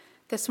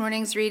This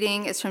morning's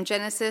reading is from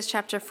Genesis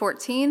chapter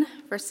 14,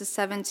 verses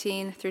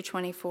 17 through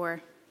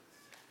 24.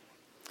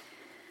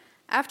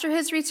 After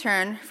his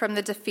return from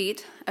the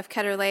defeat of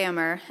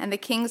Chedorlaomer and the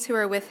kings who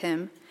were with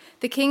him,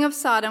 the king of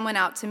Sodom went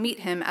out to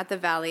meet him at the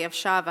valley of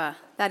Shaveh,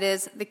 that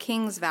is, the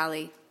king's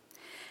valley.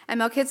 And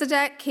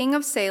Melchizedek, king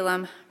of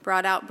Salem,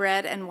 brought out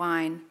bread and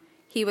wine.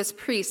 He was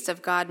priest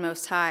of God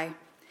Most High.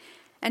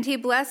 And he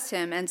blessed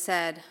him and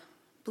said,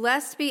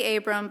 "Blessed be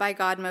Abram by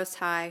God Most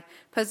High,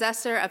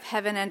 possessor of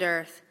heaven and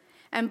earth.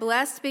 And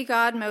blessed be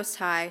God Most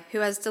High, who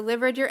has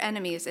delivered your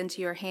enemies into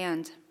your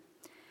hand."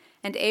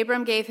 And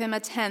Abram gave him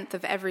 1/10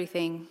 of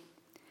everything.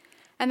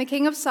 And the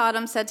king of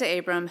Sodom said to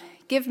Abram,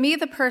 "Give me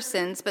the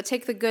persons, but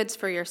take the goods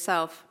for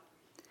yourself."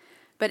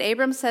 But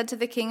Abram said to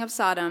the king of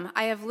Sodom,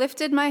 "I have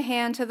lifted my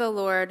hand to the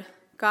Lord,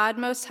 God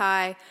Most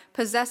High,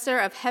 possessor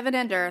of heaven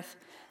and earth,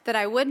 that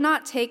I would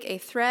not take a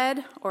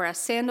thread or a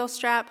sandal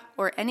strap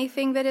or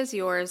anything that is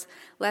yours,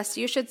 lest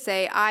you should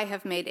say, 'I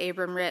have made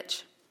Abram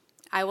rich.'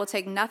 I will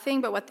take nothing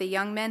but what the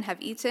young men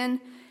have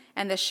eaten,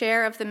 and the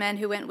share of the men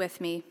who went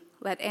with me.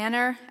 Let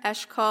Aner,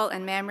 Eshcol,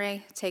 and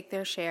Mamre take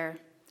their share."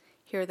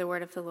 Hear the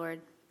word of the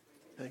Lord.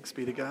 Thanks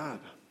be to God.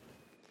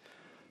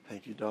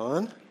 Thank you,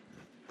 Dawn.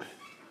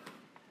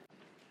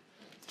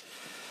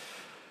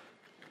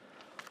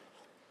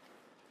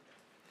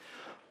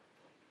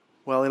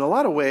 Well, in a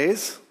lot of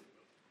ways,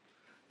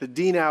 the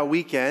D Now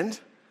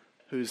weekend,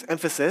 whose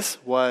emphasis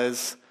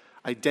was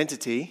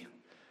identity,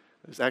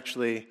 it was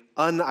actually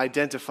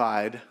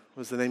Unidentified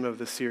was the name of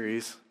the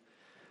series.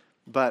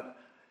 But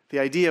the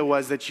idea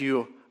was that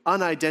you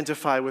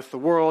unidentify with the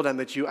world and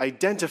that you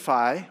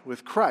identify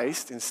with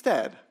Christ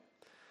instead.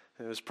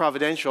 And it was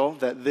providential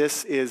that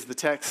this is the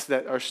text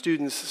that our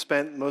students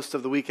spent most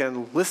of the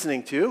weekend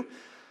listening to,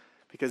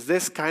 because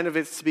this kind of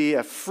is to be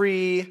a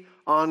free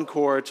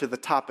encore to the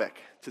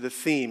topic, to the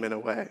theme in a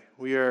way.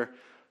 We are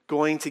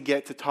going to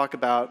get to talk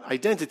about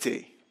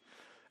identity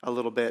a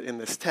little bit in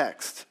this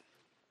text.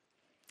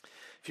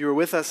 If you were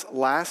with us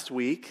last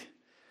week,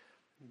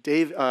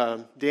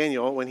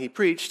 Daniel, when he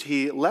preached,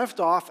 he left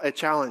off a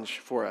challenge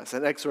for us,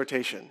 an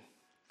exhortation,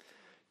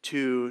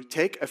 to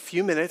take a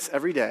few minutes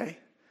every day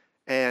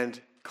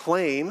and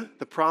claim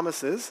the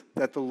promises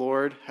that the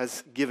Lord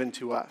has given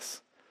to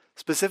us,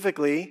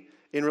 specifically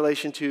in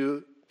relation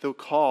to the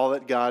call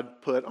that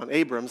God put on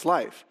Abram's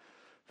life.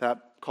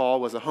 That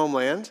call was a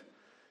homeland,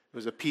 it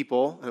was a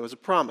people, and it was a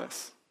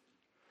promise.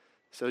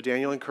 So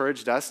Daniel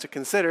encouraged us to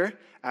consider,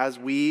 as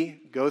we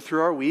go through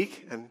our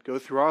week and go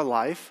through our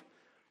life,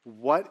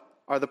 what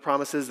are the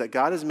promises that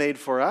God has made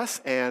for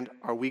us, and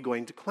are we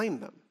going to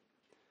claim them?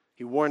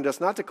 He warned us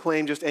not to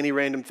claim just any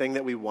random thing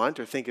that we want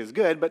or think is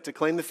good, but to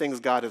claim the things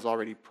God has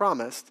already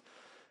promised,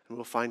 and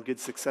we'll find good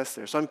success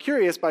there. So I'm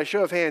curious, by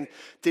show of hand,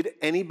 did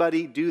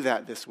anybody do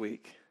that this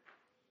week?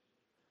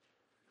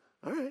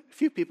 All right, a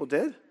few people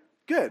did.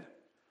 Good.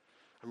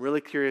 I'm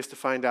really curious to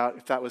find out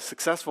if that was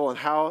successful and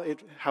how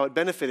it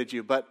benefited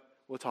you, but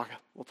we'll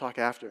talk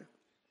after.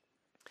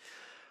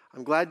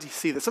 I'm glad to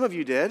see that some of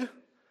you did.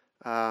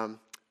 The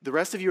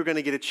rest of you are going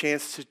to get a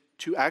chance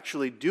to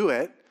actually do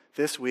it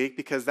this week,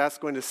 because that's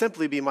going to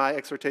simply be my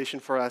exhortation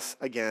for us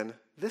again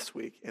this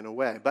week in a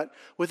way, but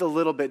with a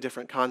little bit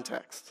different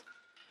context.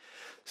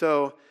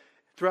 So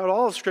throughout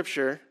all of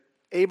Scripture,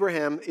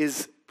 Abraham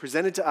is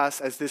presented to us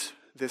as this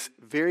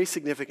very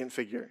significant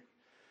figure.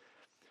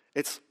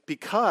 It's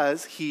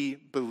because he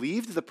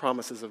believed the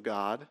promises of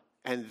God,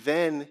 and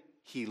then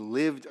he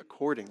lived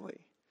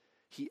accordingly.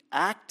 He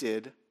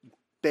acted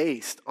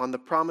based on the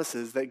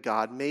promises that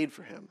God made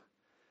for him.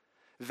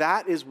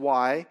 That is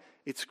why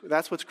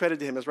that's what's credited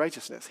to him as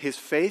righteousness. His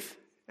faith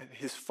and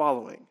his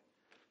following.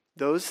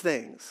 Those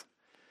things.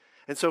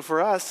 And so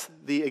for us,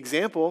 the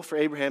example for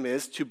Abraham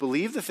is to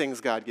believe the things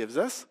God gives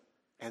us,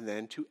 and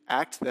then to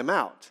act them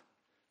out,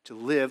 to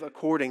live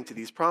according to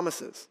these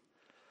promises.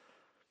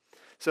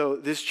 So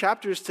these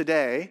chapters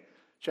today,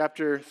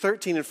 chapter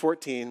 13 and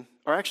 14,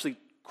 are actually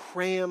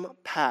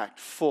cram-packed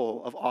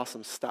full of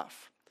awesome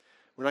stuff.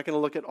 We're not going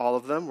to look at all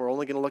of them. We're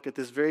only going to look at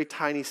this very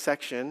tiny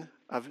section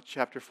of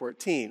chapter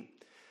 14.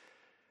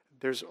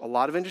 There's a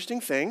lot of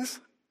interesting things.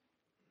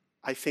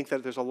 I think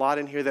that there's a lot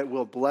in here that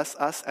will bless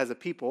us as a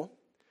people.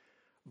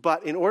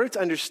 But in order to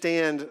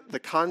understand the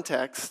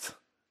context,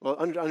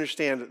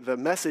 understand the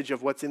message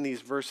of what's in these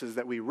verses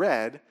that we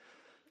read,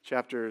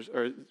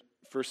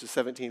 verses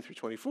 17 through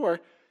 24,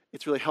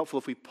 it's really helpful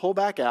if we pull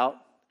back out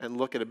and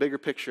look at a bigger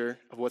picture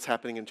of what's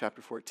happening in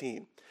chapter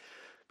 14.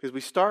 Because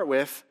we start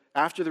with,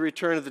 after the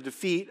return of the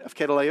defeat of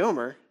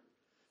Chedorlaomer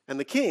and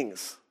the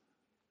kings.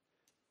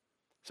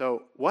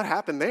 So what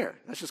happened there?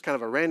 That's just kind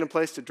of a random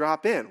place to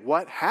drop in.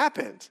 What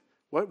happened?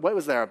 What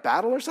was there, a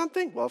battle or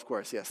something? Well, of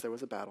course, yes, there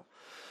was a battle.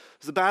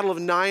 It was a battle of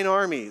 9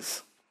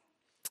 armies.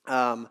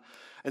 And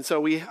so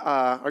we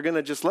are going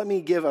to just let me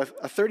give a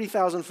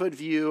 30,000-foot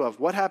view of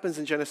what happens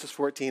in Genesis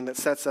 14 that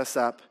sets us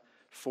up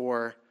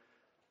for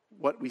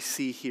what we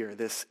see here,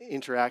 this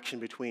interaction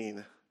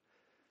between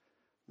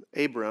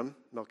Abram,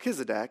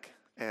 Melchizedek,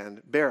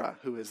 and Bera,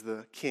 who is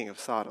the king of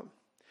Sodom.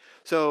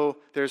 So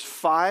there's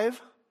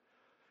 5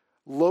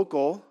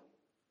 local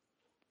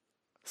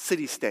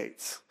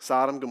city-states,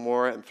 Sodom,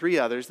 Gomorrah, and 3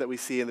 others that we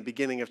see in the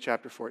beginning of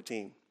chapter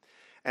 14.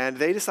 And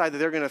they decide that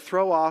they're going to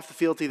throw off the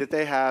fealty that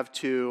they have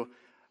to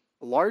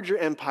larger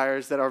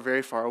empires that are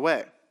very far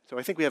away. So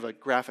I think we have a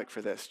graphic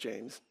for this,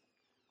 James.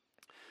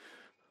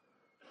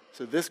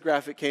 So this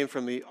graphic came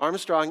from the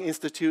Armstrong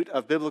Institute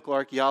of Biblical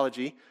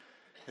Archaeology,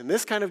 and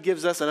this kind of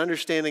gives us an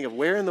understanding of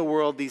where in the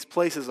world these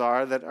places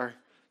are that are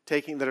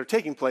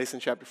taking place in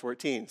chapter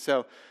 14.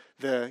 So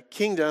the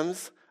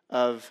kingdoms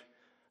of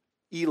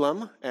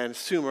Elam and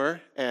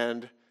Sumer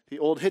and the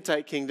old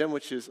Hittite kingdom,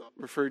 which is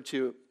referred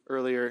to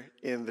earlier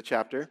in the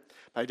chapter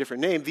by a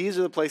different name, these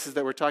are the places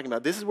that we're talking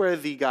about. This is where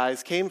the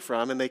guys came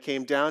from, and they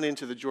came down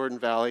into the Jordan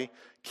Valley,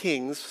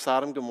 kings,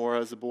 Sodom,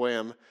 Gomorrah,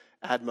 Zeboim,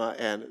 Admah,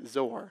 and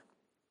Zoar.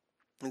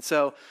 And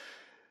so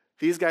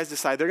these guys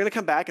decide they're going to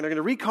come back and they're going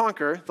to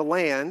reconquer the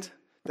land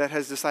that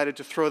has decided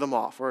to throw them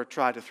off or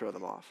try to throw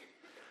them off.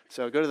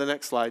 So go to the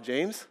next slide,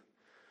 James.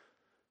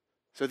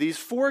 So these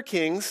 4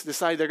 kings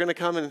decide they're going to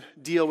come and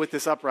deal with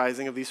this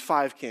uprising of these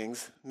 5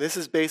 kings. And this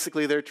is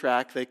basically their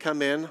track. They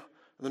come in on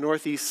the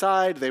northeast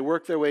side. They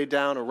work their way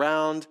down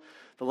around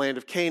the land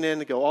of Canaan,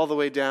 go all the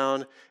way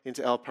down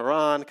into El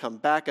Paran, come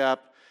back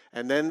up,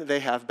 and then they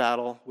have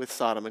battle with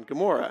Sodom and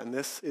Gomorrah. And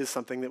this is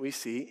something that we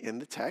see in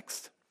the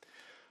text.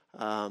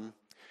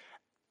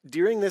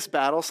 During this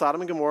battle,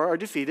 Sodom and Gomorrah are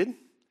defeated.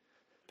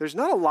 There's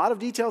not a lot of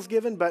details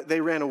given, but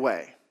they ran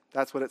away.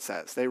 That's what it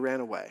says. They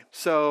ran away.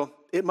 So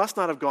it must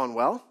not have gone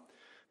well.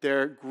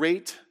 Their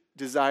great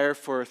desire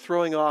for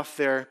throwing off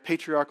their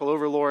patriarchal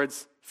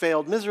overlords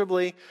failed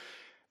miserably,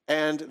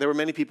 and there were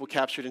many people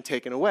captured and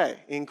taken away,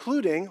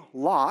 including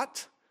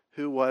Lot,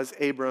 who was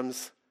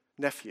Abram's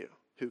nephew,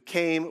 who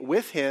came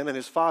with him and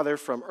his father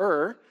from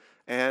Ur,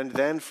 and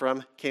then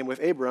came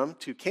with Abram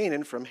to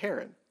Canaan from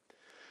Haran.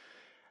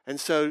 And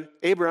so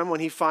Abram, when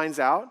he finds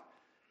out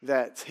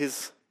that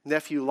his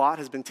nephew Lot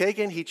has been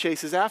taken, he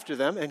chases after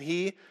them, and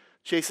he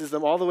chases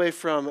them all the way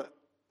from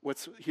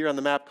what's here on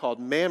the map called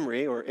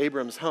Mamre, or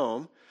Abram's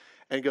home,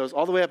 and goes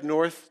all the way up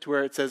north to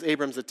where it says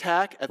Abram's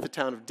attack at the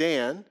town of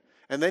Dan,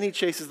 and then he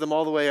chases them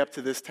all the way up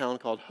to this town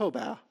called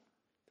Hobah.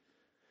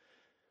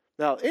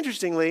 Now,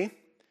 interestingly,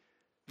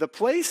 the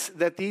place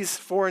that these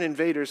foreign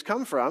invaders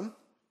come from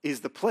is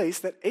the place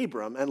that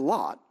Abram and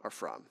Lot are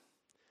from.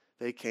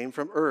 They came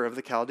from Ur of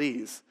the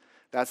Chaldees.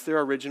 That's their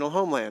original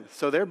homeland.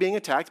 So they're being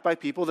attacked by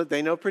people that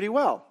they know pretty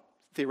well,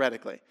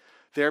 theoretically.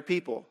 They're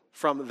people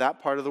from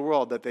that part of the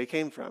world that they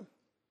came from.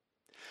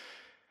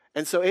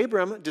 And so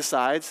Abram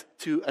decides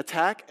to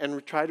attack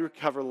and try to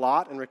recover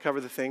Lot and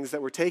recover the things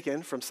that were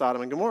taken from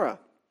Sodom and Gomorrah.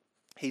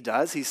 He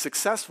does. He's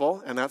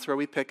successful, and that's where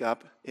we pick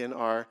up in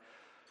our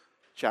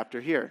chapter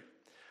here.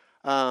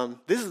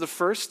 This is the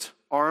first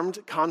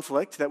armed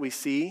conflict that we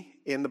see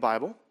in the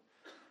Bible.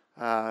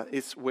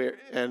 It's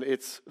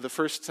the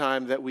first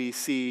time that we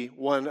see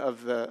one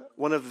of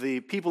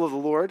the people of the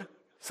Lord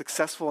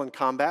successful in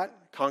combat,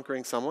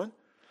 conquering someone.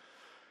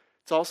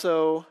 It's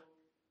also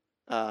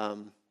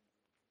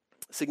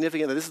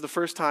significant that this is the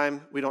first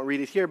time, we don't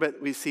read it here,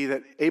 but we see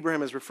that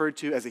Abraham is referred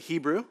to as a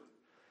Hebrew,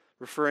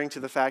 referring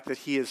to the fact that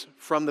he is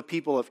from the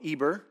people of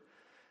Eber,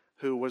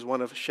 who was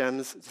one of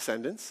Shem's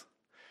descendants.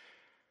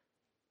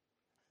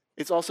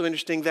 It's also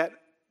interesting that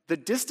the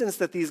distance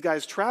that these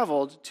guys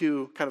traveled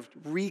to kind of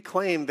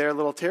reclaim their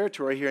little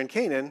territory here in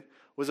Canaan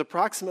was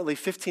approximately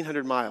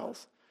 1,500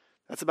 miles.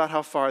 That's about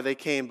how far they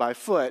came by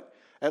foot,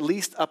 at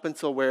least up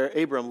until where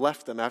Abram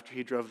left them after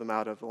he drove them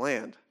out of the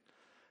land.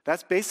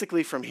 That's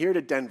basically from here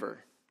to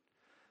Denver.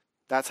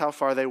 That's how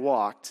far they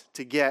walked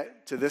to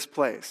get to this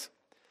place.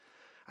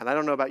 And I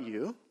don't know about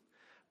you,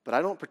 but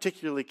I don't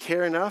particularly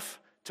care enough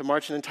to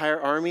march an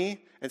entire army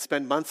and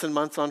spend months and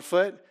months on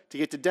foot to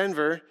get to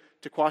Denver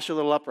to quash a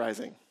little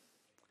uprising.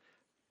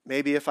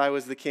 Maybe if I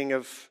was the king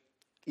of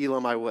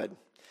Elam, I would.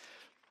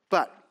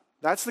 But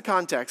that's the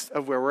context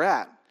of where we're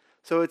at.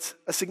 So it's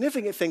a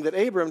significant thing that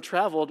Abram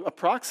traveled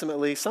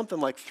approximately something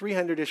like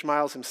 300-ish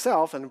miles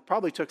himself, and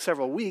probably took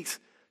several weeks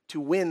to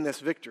win this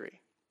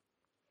victory.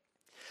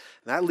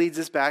 And that leads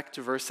us back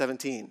to verse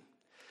 17.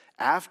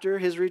 After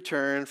his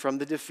return from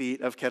the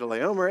defeat of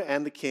Chedorlaomer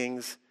and the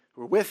kings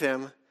who were with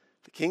him,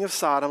 the king of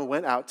Sodom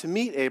went out to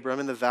meet Abram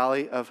in the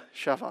valley of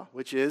Shaveh,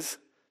 which is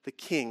the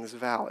king's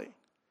valley.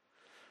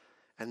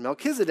 And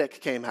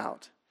Melchizedek came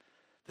out.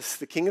 This is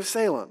the king of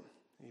Salem.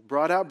 He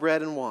brought out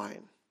bread and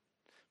wine.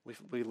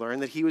 We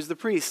learn that he was the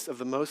priest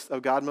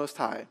of God Most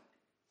High.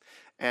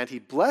 And he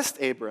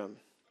blessed Abram.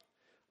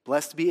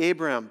 Blessed be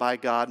Abram by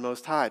God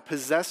Most High,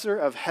 possessor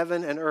of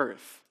heaven and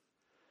earth.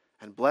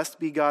 And blessed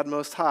be God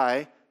Most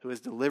High, who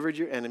has delivered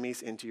your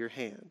enemies into your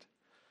hand.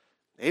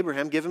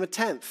 Abraham gave him a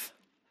tenth.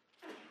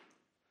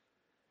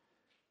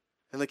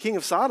 And the king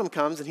of Sodom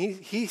comes and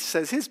he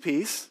says his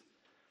piece,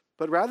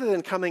 but rather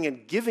than coming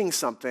and giving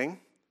something,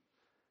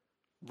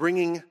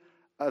 bringing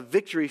a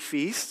victory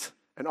feast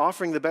and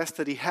offering the best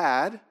that he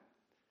had,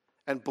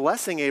 and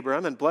blessing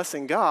Abram and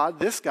blessing God,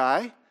 this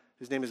guy,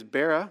 his name is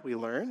Bera, we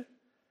learn,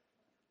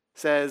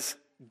 says,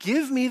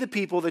 give me the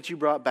people that you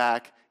brought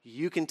back,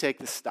 you can take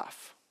the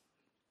stuff.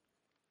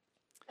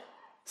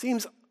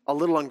 Seems a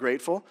little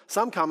ungrateful.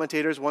 Some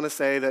commentators want to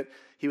say that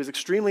he was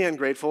extremely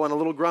ungrateful and a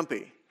little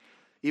grumpy,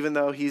 even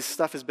though his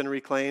stuff has been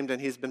reclaimed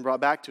and he's been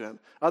brought back to him.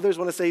 Others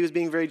want to say he was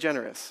being very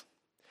generous.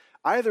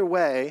 Either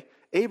way,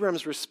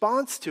 Abram's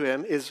response to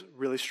him is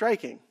really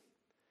striking.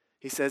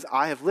 He says,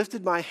 I have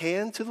lifted my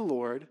hand to the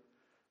Lord,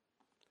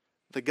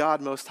 the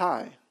God Most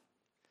High,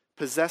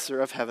 possessor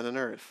of heaven and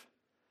earth,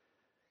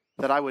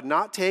 that I would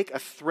not take a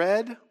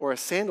thread or a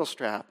sandal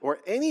strap or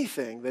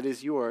anything that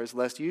is yours,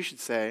 lest you should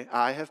say,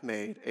 I have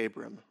made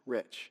Abram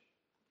rich.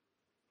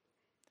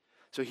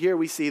 So here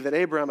we see that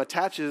Abram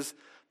attaches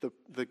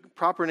the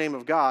proper name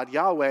of God,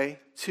 Yahweh,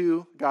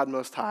 to God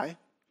Most High.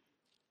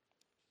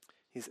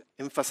 He's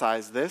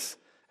emphasized this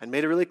and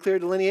made a really clear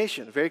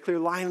delineation, a very clear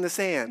line in the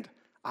sand.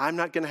 I'm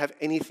not going to have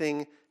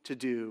anything to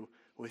do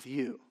with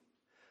you.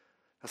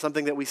 Now,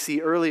 something that we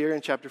see earlier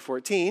in chapter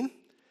 14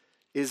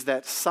 is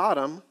that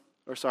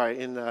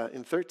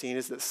in 13,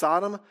 is that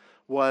Sodom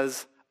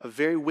was a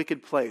very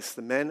wicked place.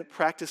 The men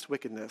practiced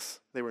wickedness.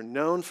 They were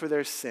known for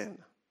their sin.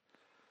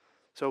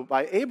 So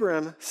by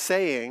Abram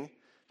saying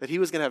that he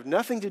was going to have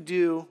nothing to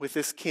do with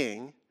this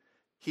king,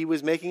 he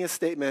was making a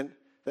statement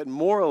that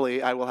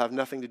morally I will have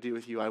nothing to do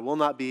with you. I will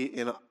not be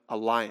in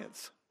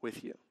alliance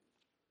with you.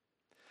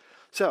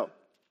 So,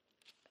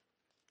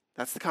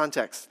 that's the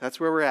context. That's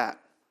where we're at.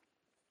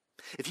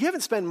 If you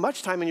haven't spent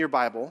much time in your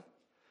Bible,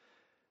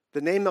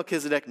 the name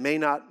Melchizedek may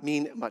not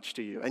mean much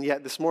to you. And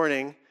yet this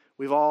morning,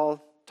 we've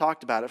all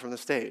talked about it from the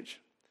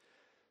stage.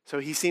 So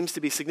he seems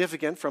to be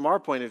significant from our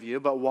point of view,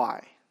 but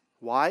why?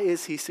 Why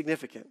is he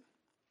significant?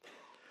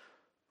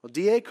 Well,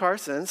 D.A.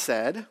 Carson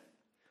said,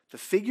 the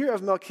figure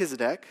of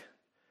Melchizedek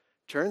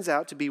turns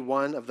out to be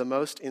one of the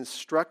most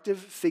instructive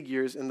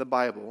figures in the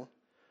Bible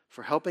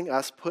for helping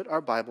us put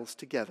our Bibles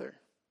together.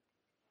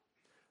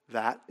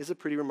 That is a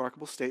pretty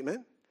remarkable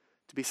statement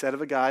to be said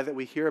of a guy that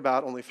we hear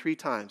about only 3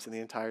 times in the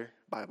entire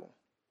Bible.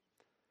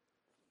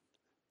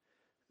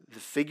 The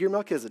figure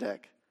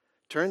Melchizedek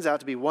turns out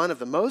to be one of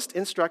the most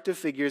instructive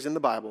figures in the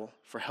Bible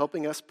for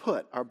helping us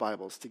put our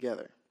Bibles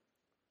together.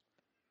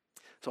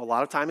 So a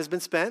lot of time has been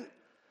spent,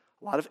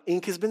 a lot of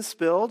ink has been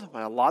spilled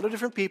by a lot of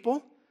different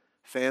people,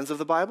 fans of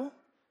the Bible,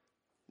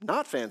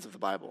 not fans of the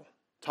Bible,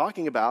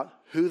 talking about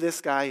who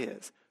this guy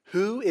is.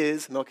 Who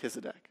is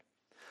Melchizedek?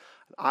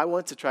 I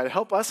want to try to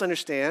help us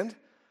understand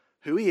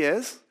who he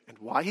is and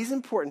why he's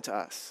important to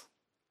us.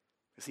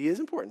 Because he is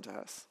important to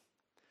us.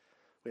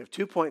 We have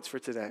 2 points for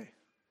today.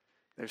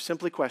 They're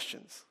simply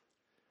questions.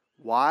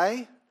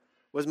 Why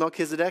was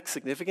Melchizedek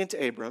significant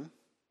to Abram?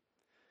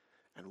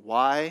 And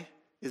why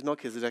is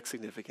Melchizedek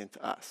significant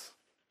to us?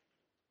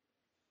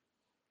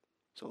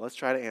 So let's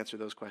try to answer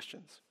those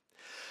questions.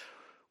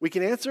 We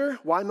can answer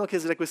why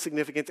Melchizedek was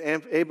significant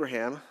to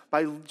Abraham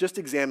by just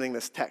examining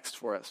this text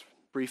for us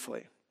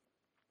briefly.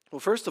 Well,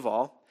 first of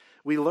all,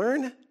 we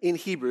learn in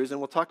Hebrews, and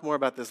we'll talk more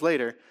about this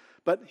later,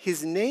 but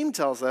his name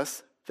tells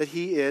us that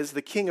he is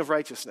the king of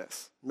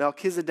righteousness.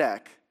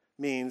 Melchizedek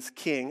means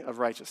king of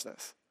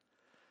righteousness.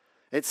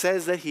 It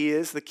says that he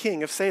is the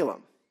king of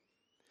Salem.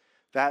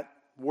 That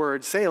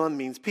word Salem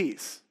means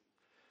peace.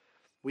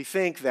 We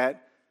think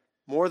that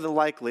more than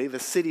likely the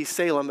city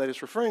Salem that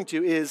it's referring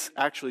to is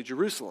actually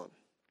Jerusalem.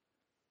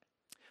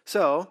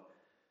 So,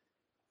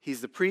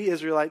 he's the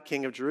pre-Israelite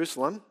king of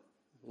Jerusalem,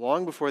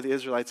 long before the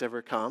Israelites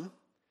ever come,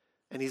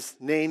 and his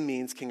name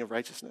means king of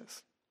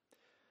righteousness.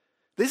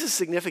 This is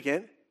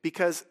significant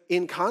because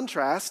in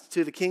contrast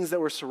to the kings that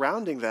were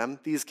surrounding them,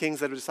 these kings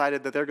that have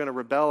decided that they're going to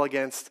rebel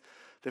against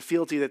the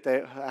fealty that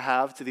they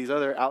have to these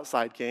other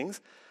outside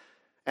kings,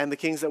 and the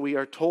kings that we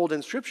are told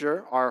in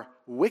Scripture are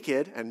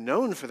wicked and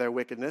known for their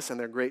wickedness and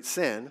their great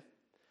sin,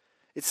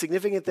 it's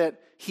significant that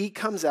he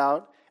comes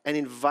out and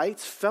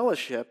invites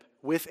fellowship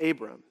with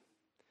Abram.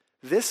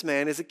 This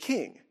man is a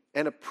king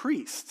and a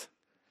priest.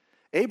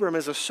 Abram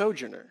is a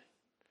sojourner.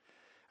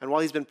 And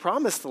while he's been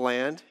promised the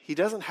land, he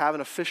doesn't have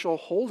an official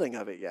holding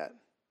of it yet.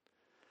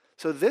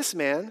 So this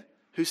man,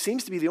 who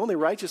seems to be the only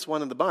righteous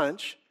one in the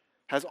bunch,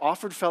 has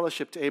offered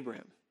fellowship to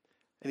Abraham.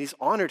 And he's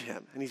honored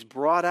him, and he's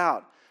brought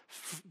out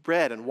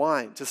bread and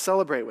wine to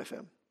celebrate with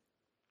him.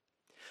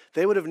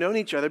 They would have known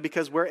each other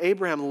because where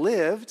Abraham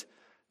lived,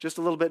 just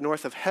a little bit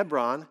north of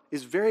Hebron,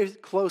 is very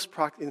close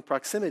in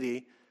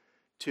proximity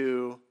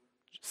to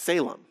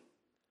Salem.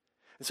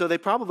 And so they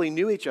probably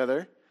knew each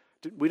other.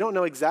 We don't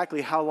know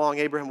exactly how long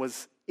Abraham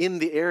was in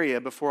the area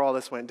before all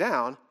this went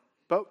down,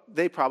 but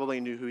they probably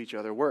knew who each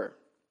other were.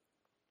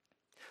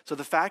 So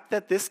the fact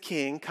that this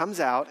king comes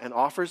out and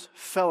offers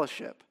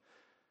fellowship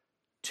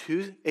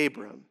to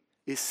Abram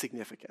is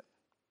significant.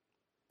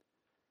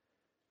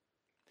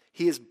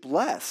 He is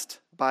blessed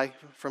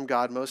from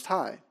God Most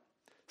High.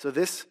 So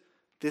this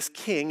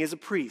king is a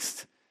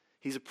priest.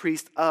 He's a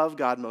priest of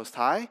God Most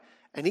High,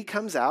 and he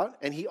comes out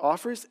and he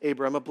offers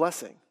Abram a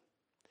blessing,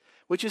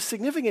 which is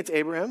significant to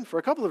Abraham for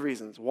a couple of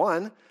reasons.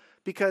 One,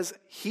 because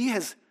he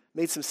has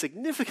made some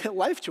significant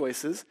life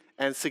choices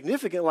and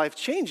significant life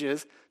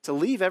changes to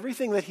leave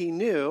everything that he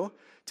knew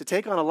to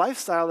take on a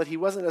lifestyle that he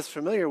wasn't as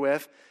familiar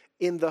with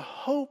in the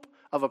hope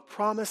of a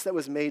promise that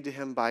was made to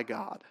him by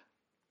God.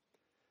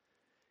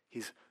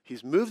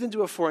 He's moved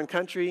into a foreign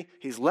country,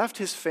 he's left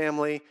his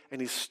family,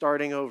 and he's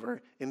starting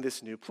over in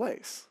this new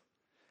place.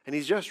 And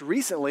he's just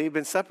recently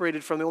been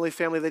separated from the only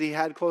family that he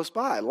had close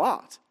by,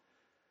 Lot.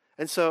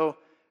 And so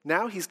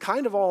now he's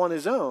kind of all on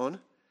his own,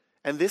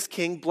 and this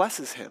king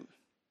blesses him,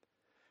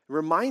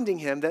 reminding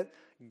him that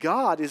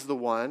God is the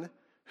one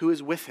who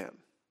is with him.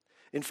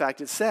 In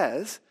fact, it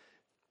says,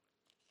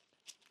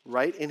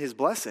 right in his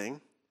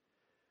blessing,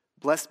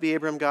 "Blessed be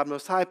Abraham, God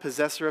Most High,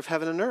 possessor of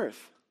heaven and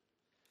earth,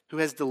 who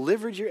has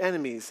delivered your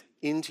enemies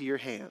into your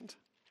hand."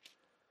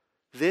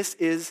 This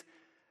is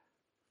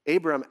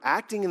Abram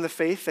acting in the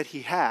faith that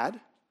he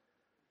had.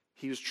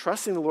 He was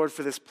trusting the Lord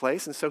for this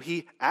place, and so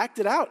he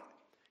acted out.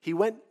 He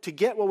went to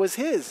get what was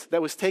his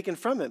that was taken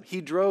from him.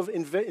 He drove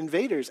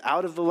invaders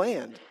out of the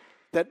land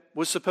that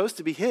was supposed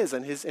to be his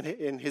and his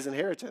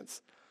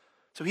inheritance.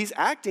 So he's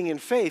acting in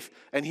faith,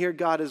 and here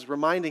God is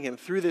reminding him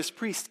through this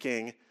priest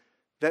king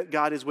that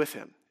God is with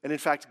him. And in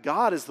fact,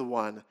 God is the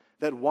one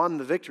that won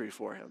the victory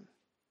for him.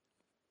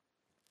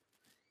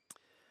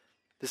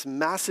 This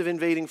massive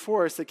invading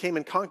force that came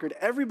and conquered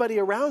everybody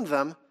around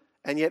them,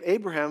 and yet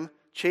Abraham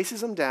chases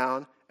them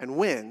down and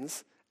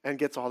wins and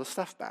gets all the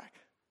stuff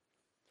back.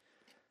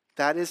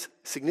 That is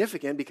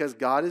significant because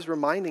God is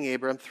reminding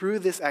Abraham through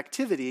this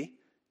activity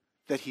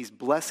that he's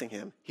blessing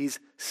him. He's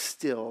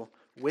still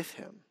with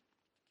him.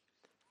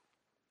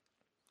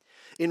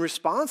 In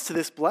response to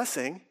this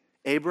blessing,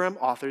 Abraham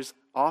offers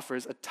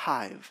a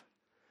tithe.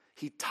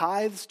 He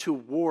tithes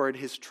toward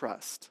his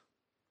trust.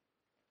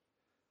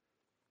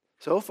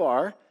 So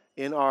far,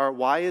 in our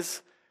why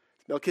is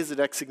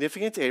Melchizedek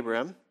significant to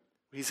Abraham?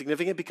 He's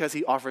significant because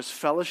he offers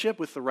fellowship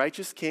with the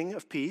righteous king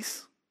of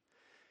peace.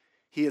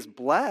 He is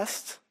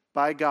blessed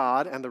by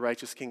God and the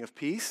righteous king of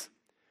peace.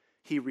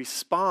 He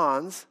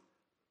responds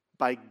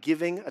by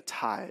giving a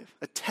tithe,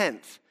 a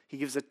tenth. He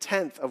gives a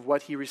tenth of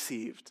what he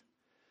received.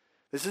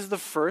 This is the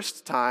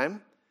first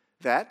time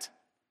that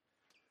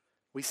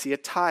we see a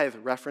tithe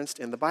referenced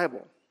in the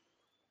Bible.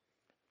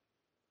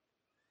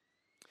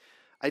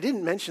 I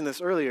didn't mention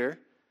this earlier,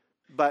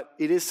 but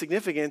it is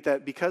significant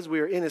that because we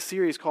are in a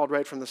series called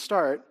Right from the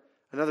Start,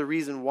 another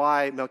reason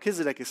why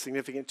Melchizedek is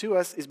significant to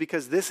us is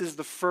because this is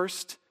the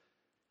first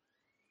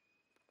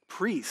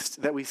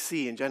priest that we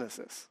see in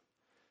Genesis.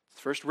 It's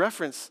the first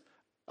reference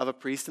of a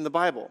priest in the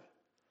Bible.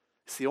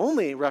 It's the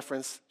only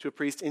reference to a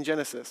priest in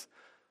Genesis,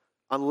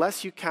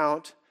 unless you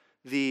count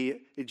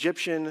the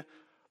Egyptian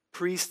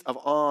priest of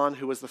On,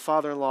 who was the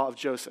father-in-law of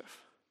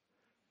Joseph.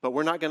 But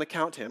we're not going to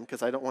count him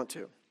because I don't want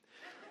to.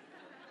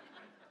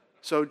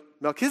 So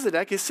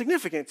Melchizedek is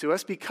significant to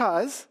us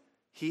because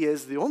he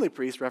is the only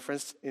priest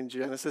referenced in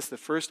Genesis, the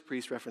first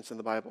priest referenced in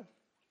the Bible.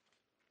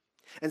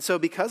 And so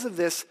because of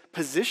this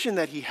position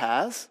that he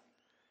has,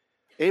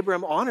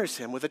 Abram honors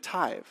him with a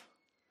tithe.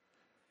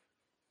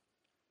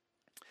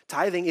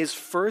 Tithing is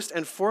first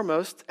and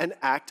foremost an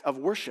act of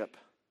worship.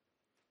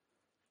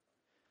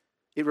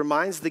 It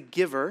reminds the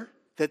giver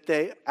that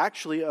they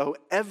actually owe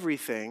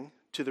everything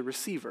to the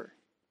receiver.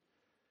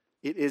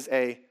 It is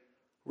a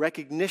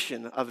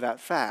recognition of that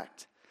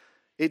fact.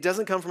 It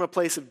doesn't come from a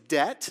place of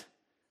debt.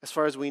 As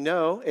far as we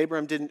know,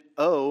 Abraham didn't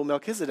owe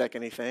Melchizedek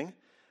anything.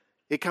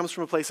 It comes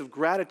from a place of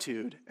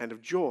gratitude and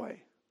of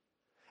joy.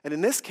 And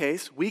in this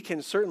case, we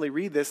can certainly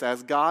read this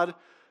as God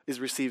is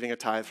receiving a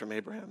tithe from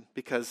Abraham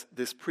because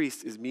this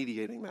priest is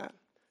mediating that.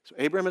 So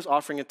Abraham is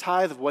offering a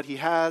tithe of what he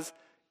has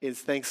in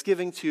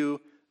thanksgiving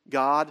to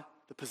God,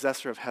 the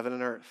possessor of heaven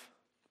and earth,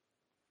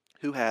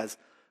 who has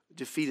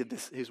defeated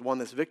this, who's won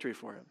this victory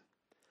for him.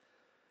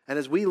 And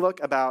as we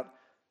look about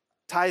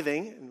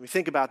tithing and we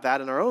think about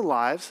that in our own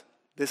lives,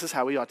 this is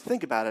how we ought to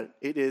think about it.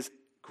 It is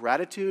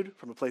gratitude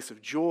from a place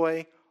of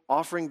joy,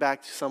 offering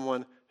back to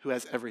someone who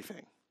has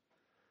everything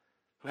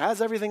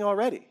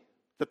already,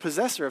 the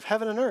possessor of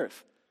heaven and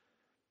earth.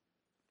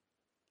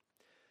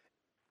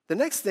 The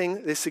next thing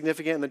is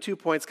significant, and the 2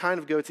 points kind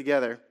of go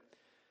together.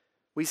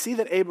 We see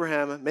that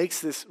Abraham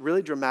makes this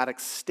really dramatic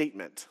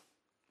statement.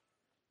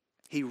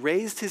 He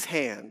raised his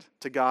hand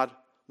to God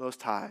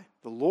Most High,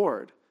 the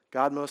Lord,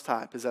 God Most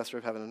High, possessor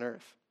of heaven and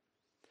earth.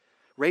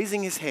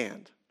 Raising his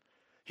hand.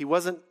 He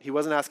wasn't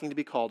asking to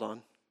be called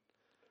on.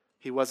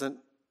 He wasn't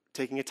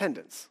taking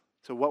attendance.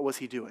 So what was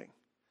he doing?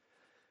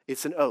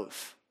 It's an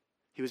oath.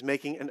 He was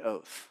making an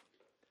oath.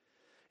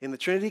 In the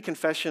Trinity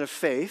Confession of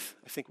Faith,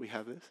 I think we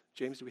have this.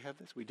 James, do we have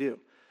this? We do.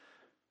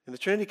 In the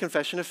Trinity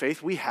Confession of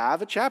Faith, we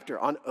have a chapter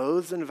on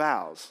oaths and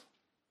vows.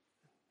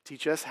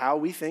 Teach us how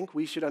we think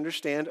we should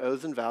understand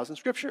oaths and vows in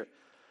Scripture.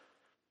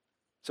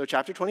 So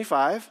chapter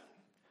 25,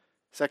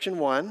 section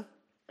 1,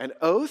 an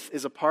oath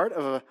is a part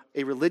of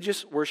a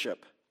religious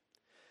worship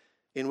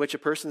in which a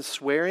person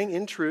swearing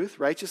in truth,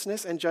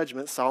 righteousness, and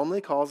judgment solemnly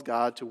calls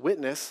God to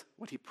witness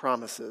what he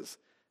promises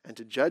and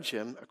to judge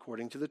him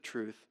according to the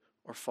truth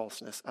or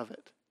falseness of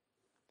it.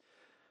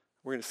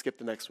 We're going to skip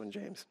the next one,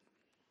 James.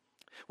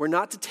 We're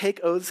not to take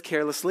oaths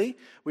carelessly.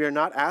 We are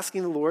not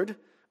asking the Lord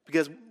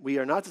because we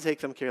are not to take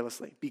them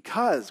carelessly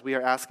because we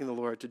are asking the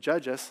Lord to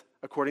judge us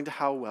according to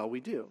how well we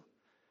do.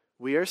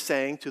 We are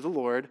saying to the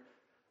Lord,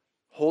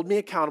 hold me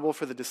accountable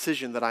for the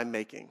decision that I'm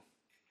making.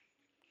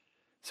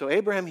 So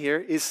Abraham here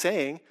is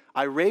saying,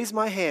 I raise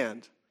my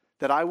hand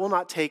that I will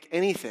not take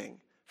anything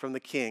from the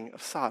king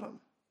of Sodom,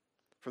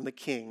 from the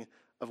king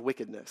of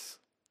wickedness.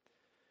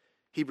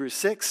 Hebrews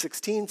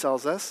 6:16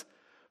 tells us,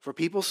 for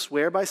people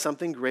swear by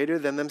something greater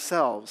than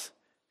themselves,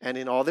 and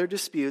in all their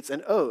disputes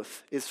an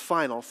oath is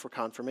final for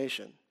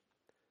confirmation.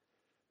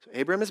 So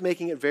Abraham is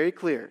making it very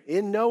clear,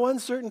 in no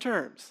uncertain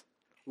terms,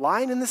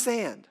 line in the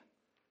sand,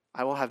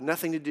 I will have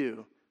nothing to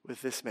do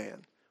with this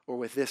man or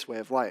with this way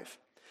of life.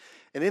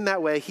 And in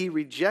that way, he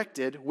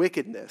rejected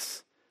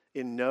wickedness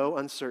in no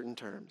uncertain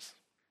terms.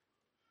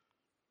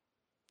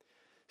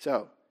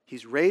 So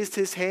he's raised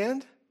his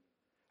hand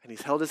and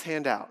he's held his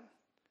hand out.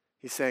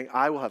 He's saying,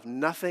 I will have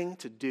nothing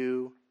to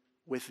do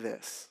with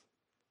this.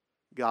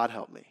 God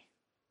help me.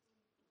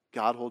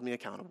 God hold me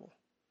accountable.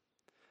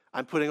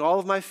 I'm putting all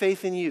of my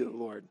faith in you,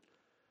 Lord.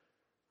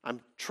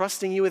 I'm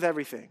trusting you with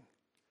everything.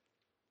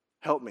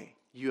 Help me.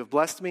 You have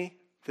blessed me.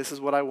 This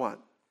is what I want.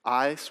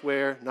 I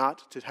swear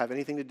not to have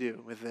anything to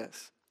do with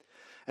this.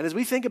 And as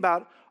we think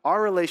about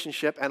our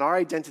relationship and our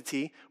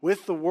identity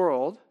with the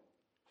world,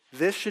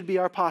 this should be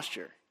our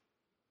posture.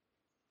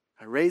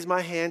 I raise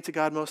my hand to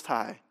God Most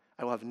High.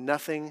 I will have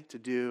nothing to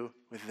do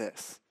with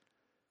this.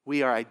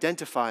 We are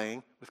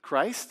identifying with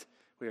Christ.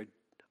 We are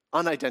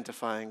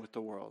unidentifying with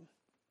the world.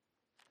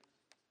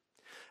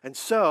 And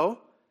so,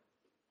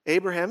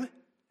 Abraham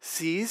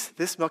sees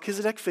this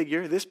Melchizedek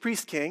figure, this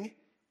priest king,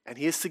 and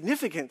he is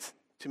significant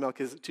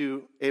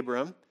to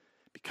Abram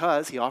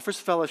because he offers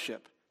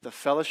fellowship, the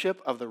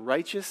fellowship of the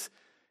righteous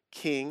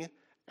king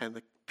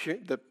and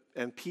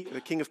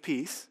the king of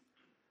peace.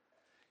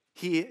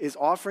 He is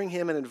offering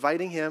him and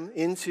inviting him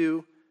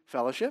into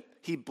fellowship.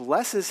 He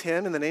blesses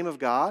him in the name of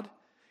God.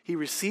 He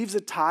receives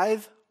a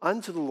tithe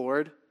unto the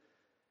Lord,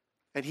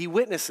 and he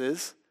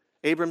witnesses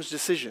Abram's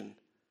decision.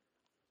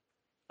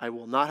 I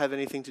will not have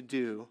anything to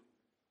do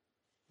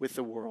with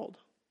the world.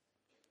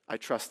 I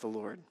trust the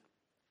Lord.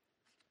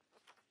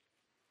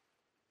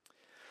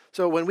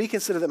 So when we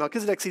consider that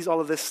Melchizedek sees all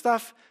of this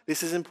stuff,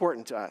 this is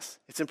important to us.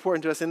 It's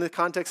important to us in the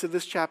context of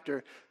this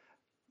chapter.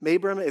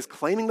 Abram is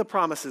claiming the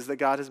promises that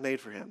God has made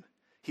for him.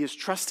 He is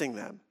trusting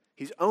them.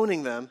 He's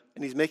owning them,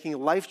 and he's making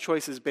life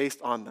choices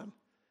based on them.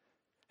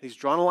 He's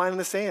drawn a line in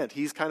the sand.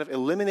 He's kind of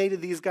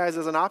eliminated these guys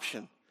as an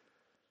option.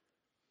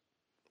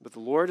 But the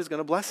Lord is going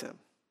to bless him.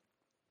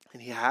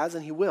 And he has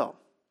and he will.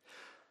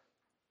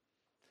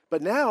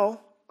 But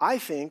now, I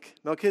think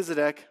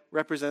Melchizedek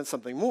represents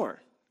something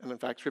more. And in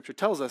fact, Scripture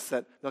tells us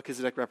that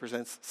Melchizedek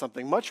represents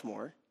something much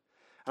more.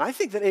 And I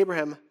think that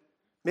Abraham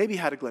maybe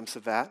had a glimpse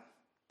of that.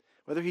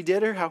 Whether he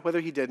did or whether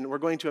he didn't, we're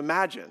going to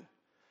imagine,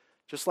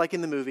 just like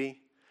in the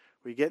movie,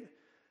 where you get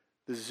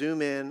the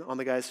zoom in on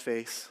the guy's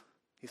face.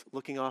 He's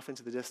looking off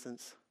into the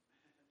distance.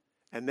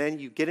 And then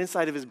you get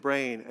inside of his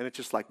brain, and it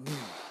just like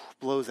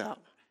blows out.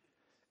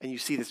 And you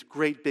see this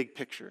great big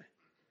picture.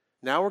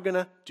 Now we're going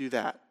to do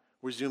that.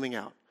 We're zooming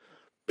out.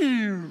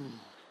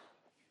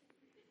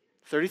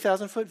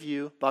 30,000-foot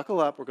view, buckle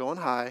up, we're going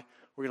high.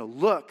 We're going to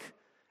look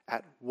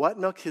at what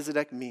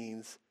Melchizedek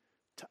means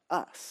to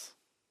us.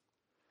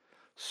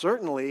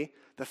 Certainly,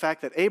 the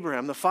fact that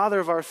Abraham, the father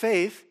of our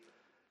faith,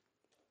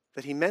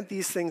 that he meant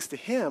these things to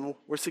him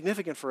were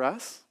significant for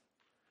us.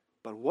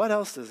 But what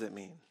else does it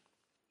mean?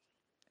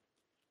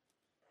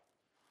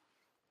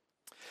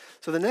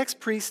 So the next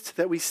priest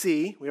that we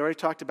see, we already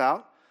talked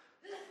about,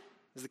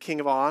 is the king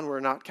of On. We're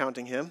not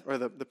counting him, or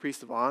the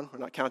priest of On. We're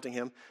not counting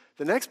him.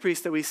 The next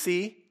priest that we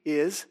see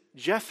is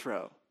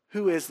Jethro,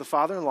 who is the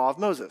father-in-law of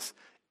Moses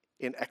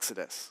in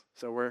Exodus.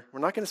 So we're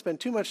not going to spend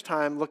too much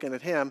time looking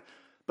at him,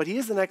 but he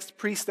is the next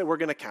priest that we're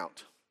going to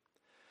count.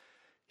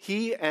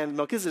 He and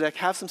Melchizedek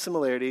have some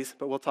similarities,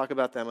 but we'll talk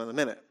about them in a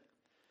minute.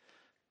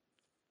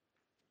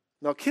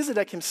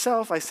 Melchizedek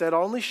himself, I said,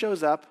 only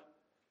shows up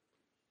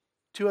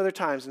 2 other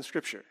times in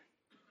Scripture.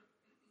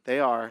 They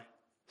are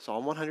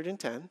Psalm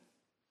 110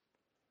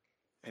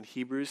 and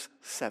Hebrews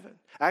 7.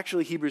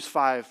 Actually, Hebrews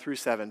 5 through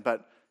 7,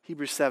 but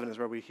Hebrews 7 is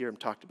where we hear him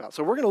talked about.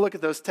 So we're going to look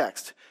at those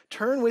texts.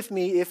 Turn with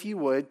me, if you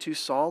would, to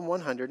Psalm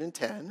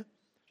 110.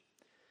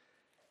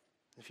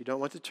 If you don't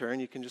want to turn,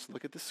 you can just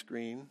look at the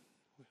screen.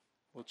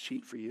 We'll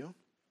cheat for you.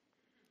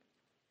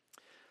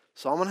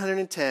 Psalm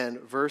 110,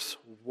 verse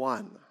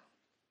 1.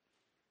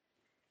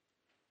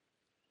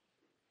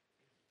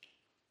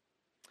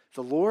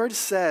 The Lord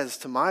says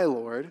to my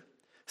Lord,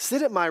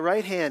 sit at my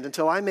right hand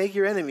until I make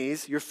your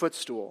enemies your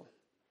footstool.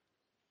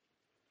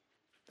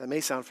 That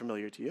may sound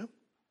familiar to you.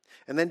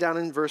 And then down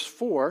in verse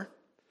 4,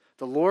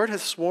 the Lord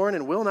has sworn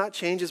and will not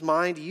change his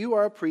mind. You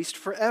are a priest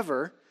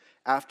forever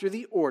after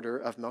the order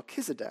of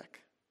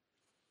Melchizedek.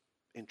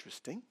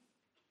 Interesting.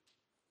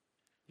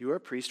 You are a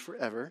priest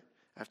forever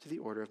after the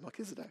order of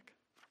Melchizedek.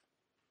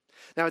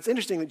 Now, it's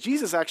interesting that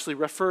Jesus actually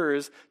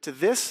refers to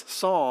this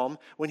psalm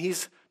when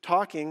he's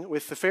talking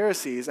with the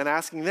Pharisees and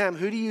asking them,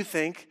 who do you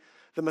think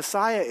the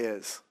Messiah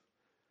is?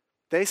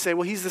 They say,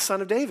 well, he's the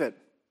son of David.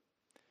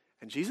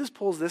 And Jesus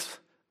pulls this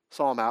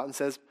psalm out and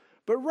says,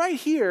 but right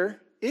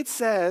here, it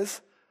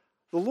says,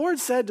 the Lord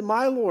said to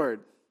my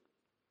Lord.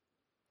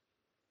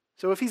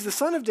 So if he's the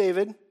son of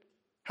David,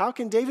 How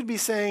can David be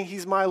saying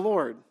he's my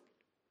Lord?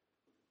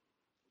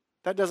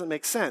 That doesn't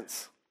make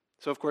sense.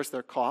 So, of course,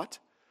 they're caught.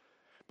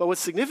 But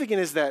what's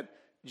significant is that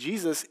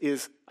Jesus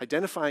is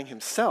identifying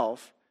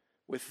himself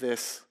with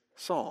this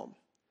psalm.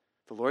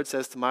 The Lord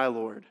says to my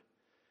Lord.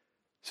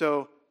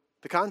 So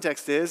the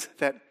context is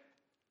that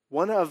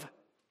one of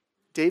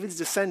David's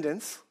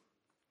descendants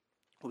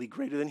will be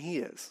greater than he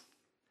is.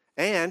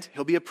 And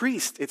he'll be a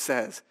priest, it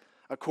says,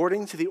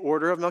 according to the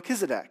order of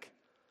Melchizedek.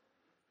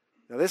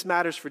 Now this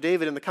matters for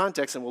David in the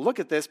context, and we'll look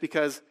at this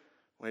because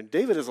when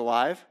David is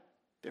alive,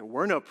 there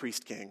were no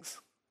priest kings,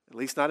 at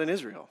least not in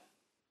Israel.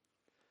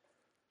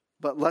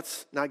 But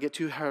let's not get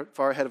too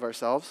far ahead of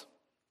ourselves.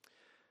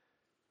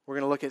 We're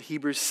going to look at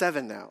Hebrews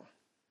 7 now.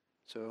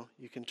 So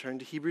you can turn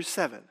to Hebrews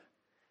 7.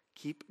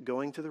 Keep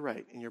going to the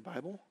right in your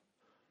Bible,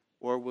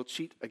 or we'll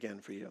cheat again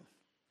for you.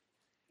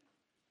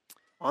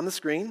 On the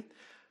screen,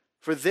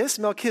 for this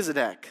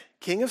Melchizedek,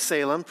 king of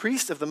Salem,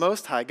 priest of the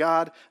Most High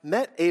God,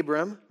 met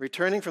Abram,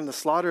 returning from the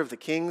slaughter of the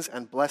kings,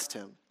 and blessed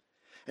him.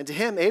 And to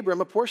him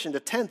Abram apportioned a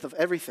tenth of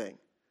everything.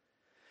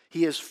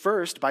 He is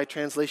first, by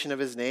translation of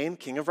his name,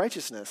 King of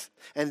Righteousness.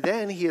 And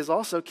then he is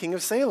also King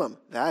of Salem,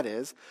 that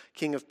is,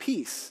 King of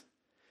Peace.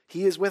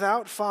 He is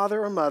without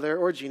father or mother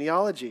or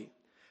genealogy,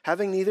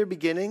 having neither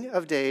beginning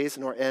of days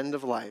nor end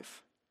of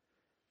life.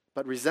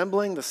 But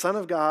resembling the Son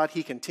of God,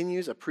 he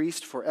continues a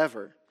priest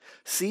forever.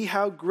 See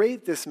how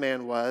great this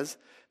man was,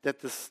 that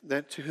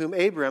to whom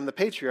Abram, the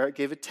patriarch,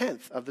 gave a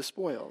tenth of the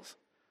spoils.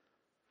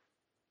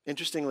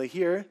 Interestingly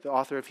here, the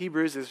author of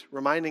Hebrews is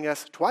reminding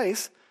us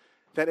twice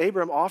that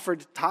Abram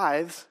offered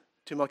tithes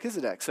to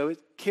Melchizedek. So it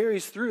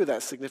carries through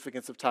that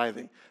significance of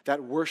tithing,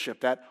 that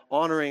worship, that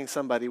honoring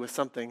somebody with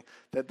something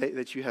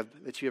that you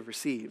have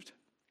received.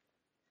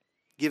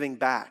 Giving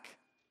back.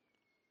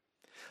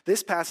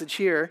 This passage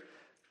here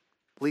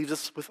leaves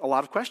us with a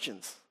lot of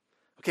questions.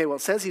 Okay, well,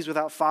 it says he's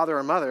without father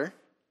or mother. It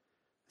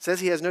says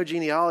he has no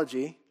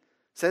genealogy. It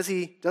says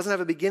he doesn't have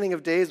a beginning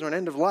of days nor an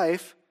end of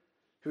life.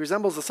 He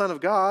resembles the Son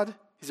of God.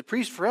 He's a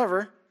priest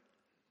forever.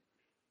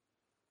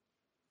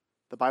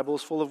 The Bible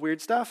is full of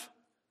weird stuff.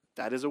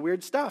 That is a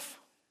weird stuff.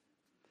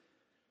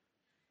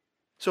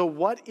 So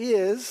who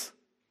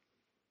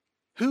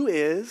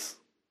is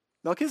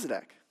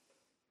Melchizedek?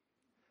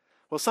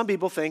 Well, some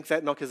people think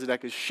that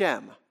Melchizedek is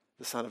Shem,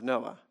 the son of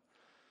Noah.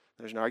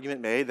 There's an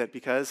argument made that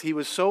because he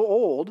was so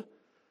old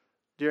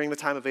during the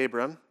time of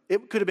Abram,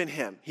 it could have been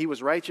him. He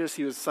was righteous,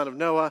 he was the son of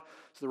Noah,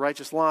 so the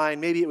righteous line,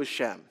 maybe it was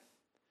Shem.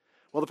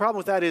 Well, the problem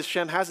with that is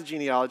Shem has a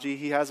genealogy,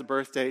 he has a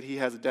birth date, he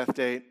has a death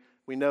date.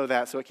 We know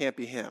that, so it can't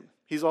be him.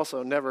 He's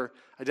also never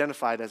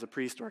identified as a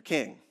priest or a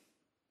king.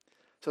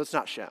 So it's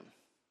not Shem.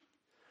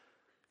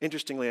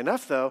 Interestingly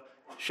enough, though,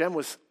 Shem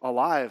was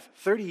alive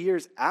 30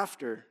 years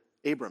after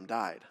Abram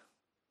died.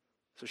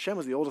 So Shem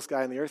was the oldest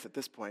guy on the earth at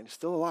this point,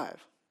 still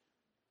alive.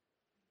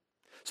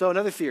 So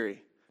another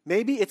theory,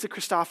 maybe it's a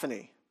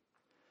Christophany.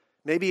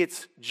 Maybe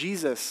it's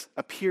Jesus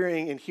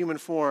appearing in human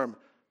form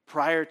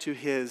prior to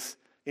his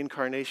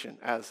incarnation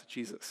as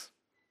Jesus.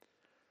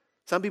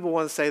 Some people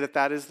want to say that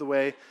that is the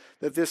way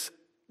that this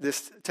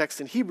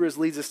text in Hebrews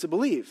leads us to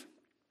believe.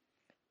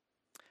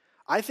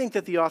 I think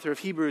that the author of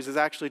Hebrews is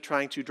actually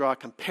trying to draw a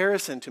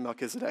comparison to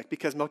Melchizedek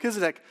because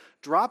Melchizedek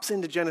drops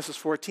into Genesis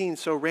 14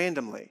 so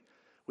randomly.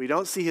 We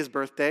don't see his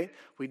birth date.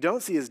 We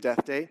don't see his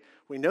death date.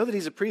 We know that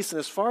he's a priest, and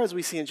as far as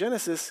we see in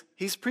Genesis,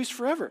 he's a priest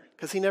forever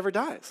because he never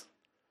dies.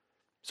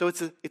 So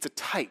it's a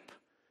type.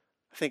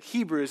 I think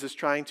Hebrews is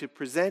trying to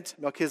present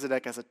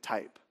Melchizedek as a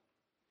type.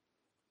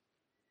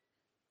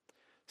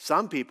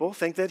 Some people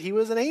think that he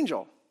was an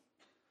angel.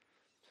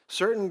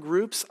 Certain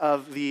groups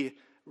of the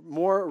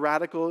more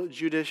radical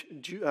Jewish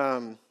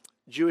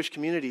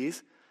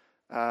communities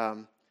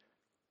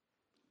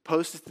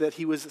posted that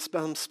he was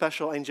some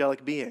special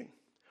angelic being.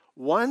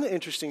 One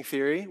interesting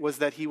theory was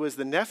that he was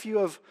the nephew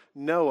of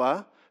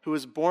Noah, who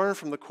was born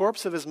from the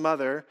corpse of his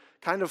mother,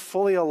 kind of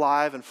fully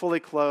alive and fully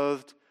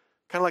clothed,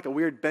 kind of like a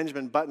weird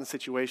Benjamin Button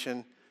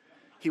situation.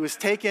 He was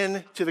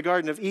taken to the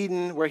Garden of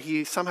Eden, where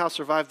he somehow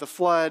survived the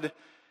flood,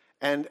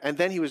 and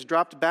then he was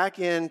dropped back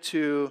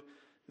into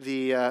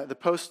the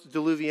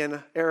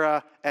post-Diluvian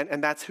era,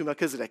 and that's who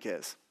Melchizedek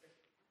is.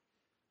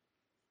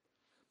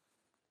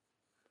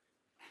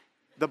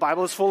 The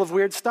Bible is full of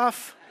weird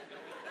stuff.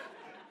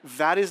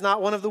 That is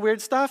not one of the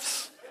weird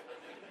stuffs.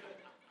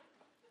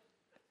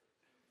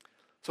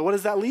 So what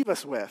does that leave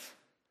us with?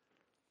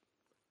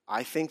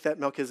 I think that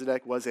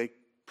Melchizedek was a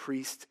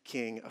priest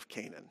king of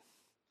Canaan.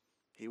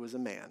 He was a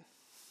man.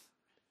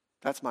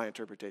 That's my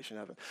interpretation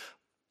of it.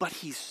 But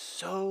he's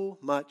so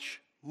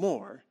much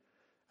more,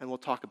 and we'll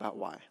talk about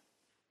why.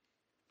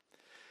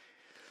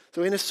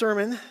 So in a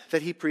sermon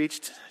that he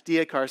preached,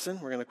 D.A. Carson,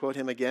 we're going to quote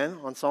him again,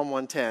 on Psalm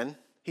 110,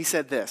 he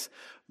said this: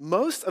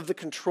 most of the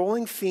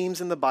controlling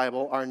themes in the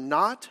Bible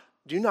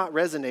do not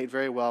resonate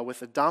very well with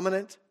the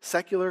dominant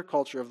secular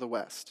culture of the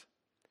West.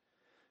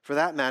 For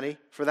that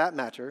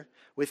matter,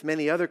 with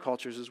many other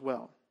cultures as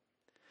well.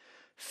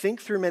 Think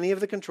through many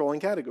of the controlling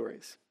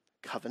categories: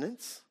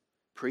 covenants,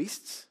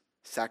 priests,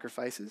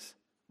 sacrifices,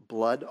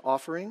 blood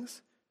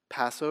offerings,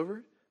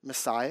 Passover,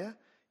 Messiah,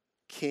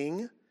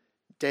 king,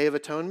 Day of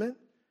Atonement,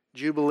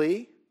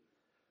 Jubilee.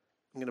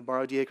 I'm going to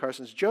borrow D.A.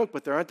 Carson's joke,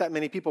 but there aren't that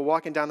many people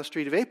walking down the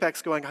street of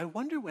Apex going, I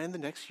wonder when the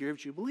next year of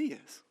Jubilee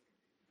is.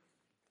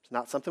 It's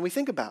not something we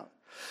think about.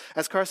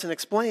 As Carson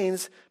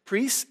explains,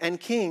 priests and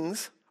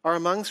kings are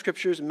among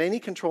Scripture's many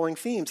controlling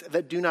themes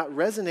that do not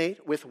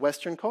resonate with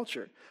Western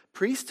culture.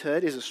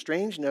 Priesthood is a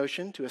strange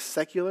notion to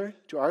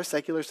our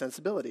secular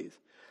sensibilities.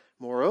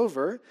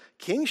 Moreover,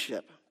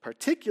 kingship,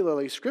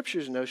 particularly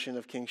Scripture's notion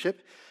of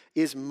kingship,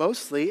 is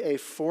mostly a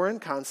foreign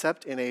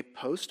concept in a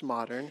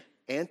postmodern,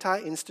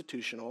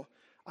 anti-institutional,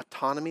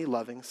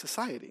 autonomy-loving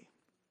society.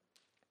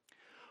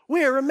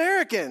 We're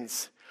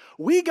Americans.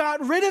 We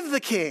got rid of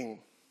the king.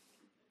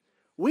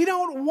 We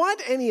don't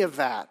want any of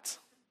that.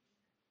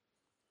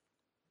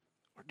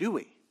 Or do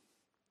we?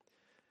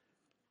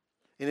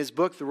 In his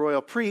book, The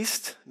Royal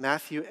Priest,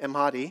 Matthew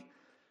Emadi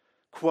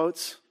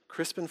quotes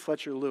Crispin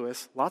Fletcher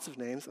Lewis, lots of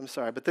names, I'm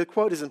sorry, but the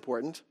quote is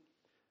important.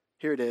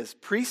 Here it is.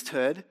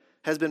 Priesthood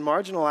has been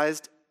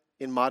marginalized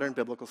in modern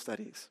biblical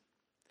studies.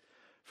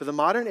 For the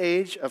modern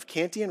age of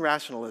Kantian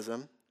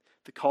rationalism,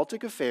 the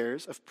cultic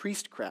affairs of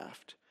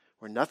priestcraft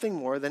were nothing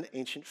more than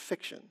ancient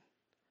fiction.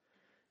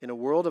 In a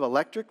world of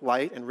electric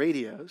light and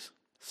radios,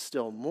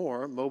 still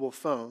more mobile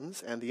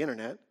phones and the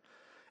internet,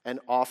 an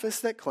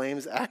office that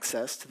claims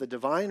access to the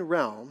divine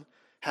realm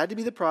had to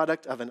be the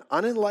product of an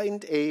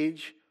unenlightened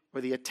age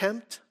or the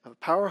attempt of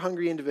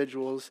power-hungry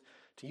individuals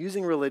to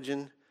using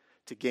religion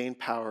to gain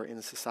power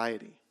in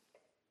society.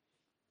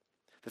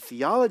 The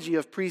theology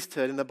of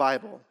priesthood in the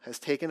Bible has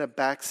taken a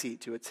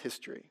backseat to its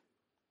history.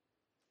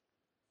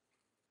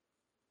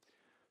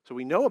 So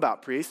we know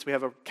about priests, we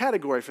have a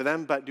category for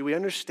them, but do we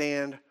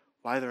understand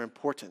why they're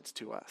important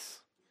to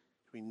us?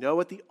 Do we know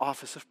what the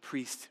office of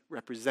priest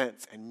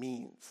represents and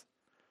means?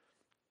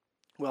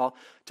 Well,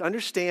 to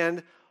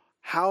understand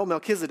how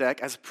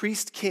Melchizedek as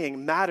priest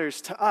king matters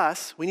to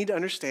us, we need to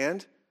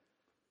understand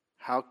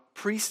how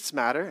priests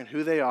matter and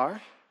who they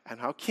are, and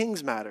how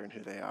kings matter and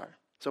who they are.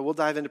 So we'll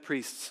dive into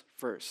priests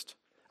first.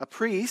 A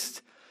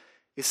priest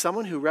is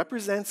someone who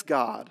represents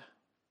God,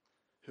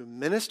 who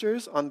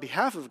ministers on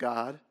behalf of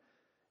God,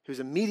 who's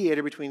a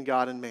mediator between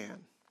God and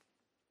man.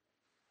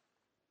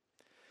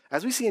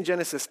 As we see in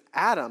Genesis,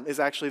 Adam is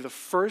actually the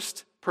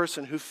first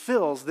person who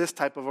fills this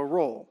type of a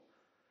role.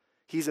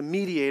 He's a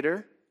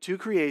mediator to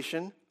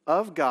creation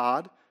of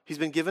God. He's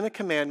been given a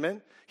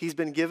commandment. He's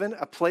been given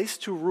a place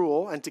to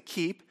rule and to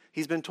keep.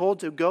 He's been told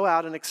to go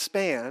out and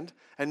expand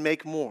and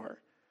make more.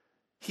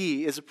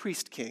 He is a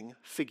priest-king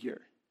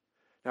figure.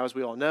 Now, as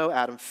we all know,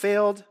 Adam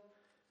failed.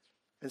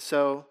 And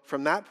so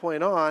from that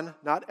point on,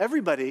 not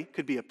everybody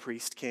could be a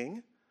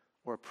priest-king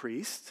or a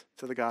priest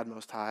to the God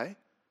Most High,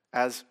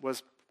 as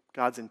was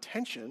God's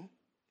intention,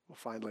 we'll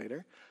find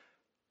later.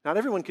 Not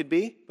everyone could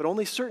be, but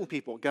only certain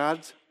people,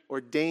 God's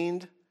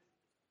ordained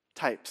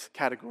types,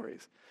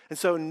 categories. And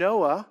so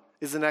Noah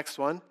is the next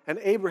one, and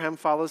Abraham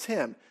follows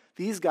him.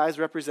 These guys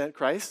represent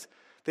Christ.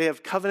 They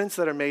have covenants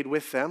that are made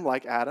with them,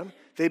 like Adam.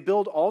 They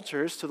build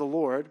altars to the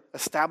Lord,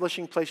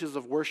 establishing places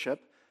of worship.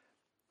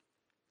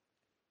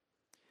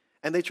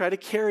 And they try to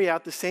carry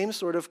out the same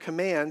sort of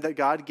command that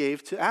God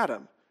gave to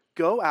Adam.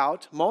 Go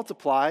out,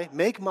 multiply,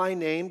 make my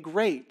name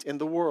great in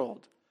the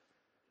world.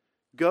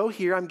 Go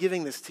here, I'm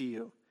giving this to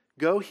you.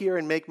 Go here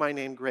and make my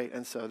name great.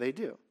 And so they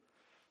do.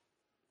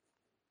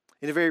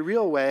 In a very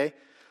real way,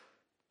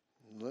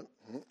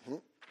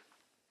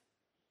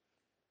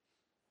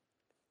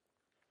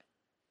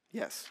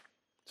 yes.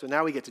 So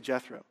now we get to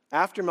Jethro.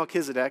 After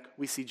Melchizedek,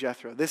 we see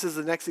Jethro. This is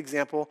the next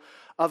example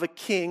of a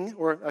king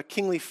or a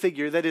kingly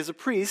figure that is a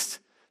priest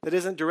that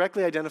isn't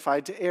directly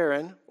identified to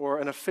Aaron or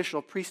an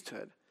official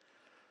priesthood.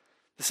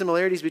 The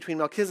similarities between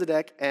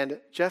Melchizedek and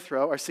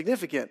Jethro are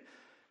significant.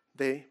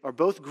 They are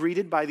both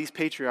greeted by these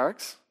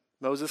patriarchs.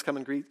 Moses comes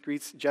and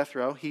greets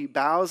Jethro. He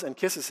bows and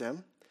kisses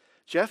him.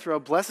 Jethro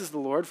blesses the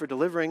Lord for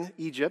delivering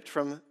Israel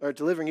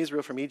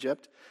from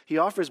Egypt. He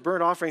offers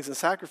burnt offerings and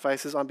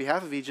sacrifices on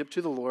behalf of Egypt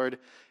to the Lord,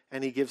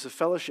 and he gives a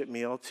fellowship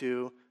meal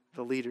to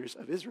the leaders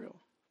of Israel.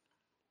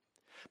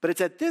 But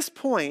it's at this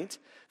point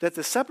that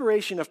the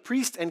separation of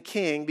priest and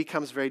king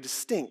becomes very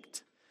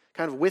distinct,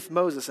 kind of with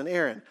Moses and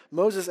Aaron.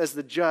 Moses as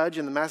the judge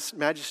and the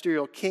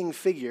magisterial king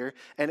figure,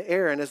 and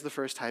Aaron as the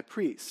first high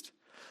priest.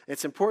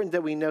 It's important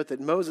that we note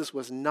that Moses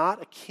was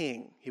not a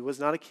king. He was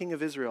not a king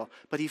of Israel,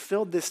 but he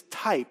filled this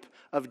type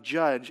of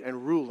judge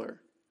and ruler.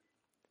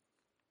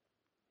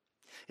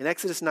 In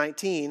Exodus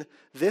 19,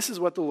 this is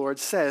what the Lord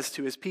says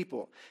to his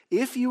people.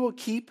 If you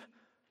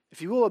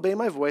will obey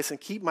my voice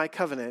and keep my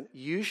covenant,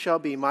 you shall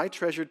be my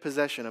treasured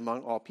possession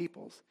among all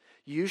peoples.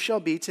 You shall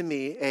be to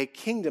me a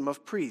kingdom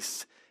of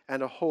priests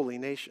and a holy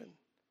nation.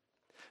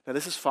 Now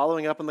this is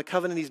following up on the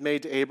covenant he's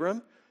made to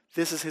Abram.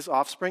 This is his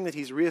offspring that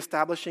he's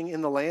reestablishing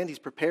in the land. He's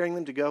preparing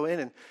them to go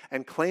in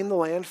and claim the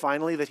land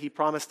finally that he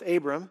promised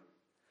Abram.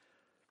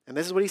 And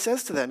this is what he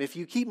says to them. If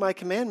you keep my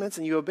commandments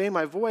and you obey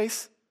my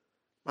voice,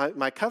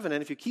 my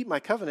covenant, if you keep my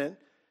covenant,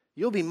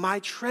 you'll be my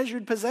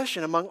treasured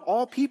possession among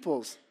all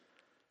peoples.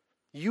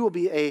 You will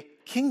be a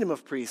kingdom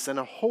of priests and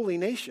a holy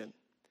nation.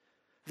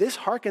 This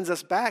harkens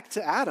us back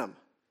to Adam.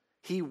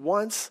 He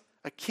wants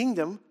a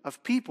kingdom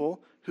of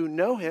people who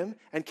know him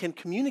and can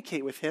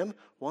communicate with him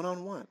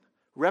one-on-one,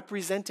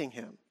 representing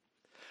him.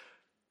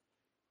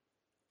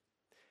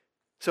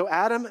 So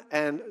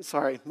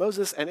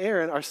Moses and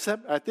Aaron are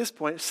at this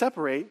point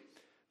separate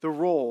the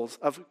roles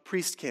of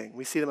priest-king.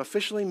 We see them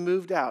officially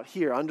moved out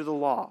here under the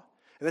law.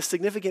 And that's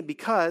significant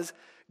because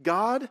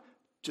God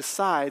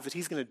decides that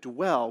he's going to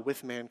dwell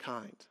with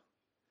mankind.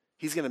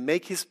 He's going to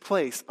make his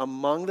place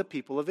among the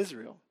people of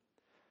Israel.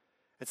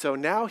 And so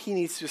now he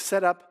needs to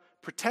set up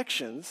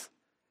protections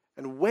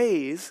and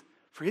ways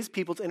for his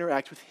people to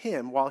interact with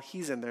him while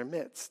he's in their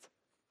midst.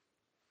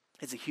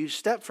 It's a huge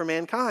step for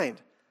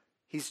mankind.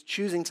 He's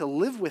choosing to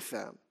live with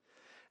them.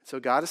 So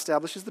God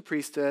establishes the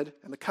priesthood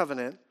and the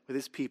covenant with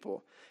his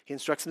people. He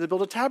instructs them to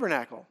build a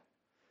tabernacle.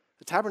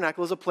 The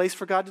tabernacle is a place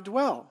for God to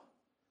dwell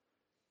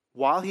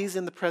while he's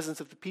in the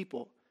presence of the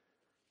people.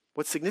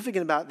 What's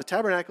significant about the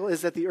tabernacle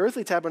is that the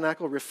earthly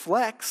tabernacle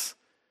reflects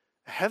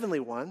a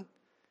heavenly one,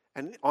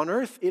 and on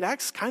earth it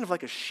acts kind of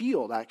like a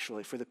shield,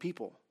 actually, for the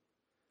people,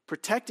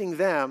 protecting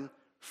them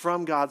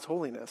from God's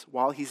holiness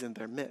while he's in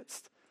their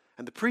midst.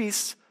 And the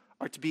priests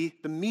are to be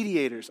the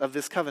mediators of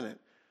this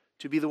covenant,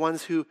 to be the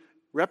ones who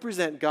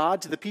represent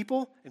God to the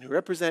people and who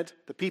represent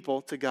the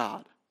people to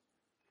God.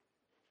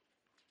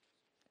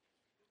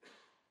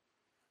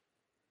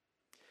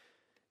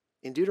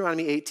 In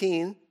Deuteronomy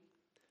 18,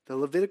 the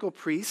Levitical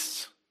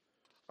priests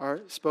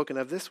are spoken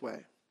of this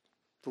way.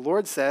 The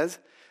Lord says,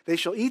 "They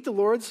shall eat the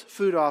Lord's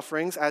food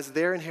offerings as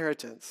their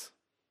inheritance.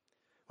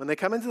 When they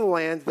come into the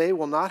land, they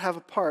will not have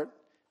a part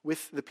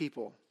with the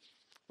people,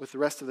 with the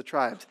rest of the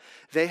tribes.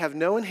 They have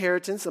no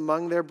inheritance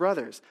among their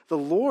brothers. The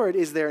Lord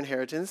is their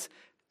inheritance,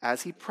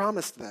 as he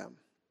promised them.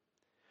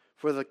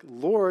 For the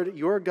Lord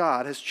your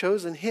God has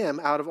chosen him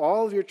out of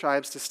all of your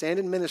tribes to stand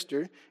and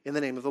minister in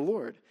the name of the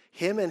Lord,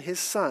 him and his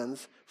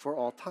sons for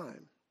all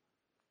time."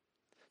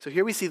 So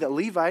here we see that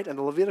Levite and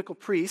the Levitical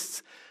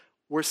priests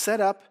were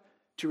set up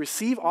to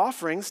receive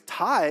offerings,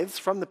 tithes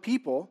from the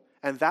people,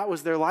 and that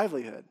was their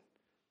livelihood.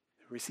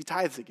 We see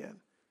tithes again.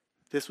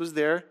 This was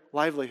their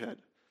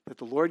livelihood that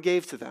the Lord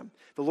gave to them.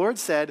 The Lord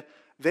said,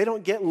 they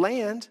don't get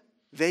land,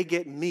 they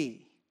get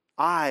me.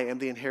 I am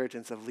the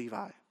inheritance of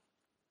Levi.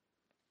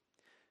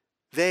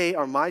 They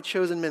are my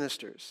chosen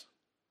ministers.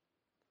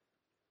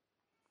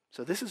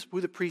 So this is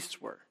who the priests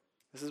were.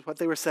 This is what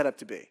they were set up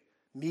to be.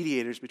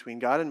 Mediators between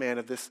God and man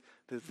of this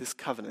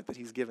covenant that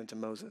he's given to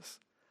Moses.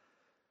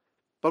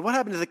 But what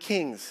happened to the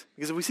kings?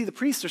 Because if we see the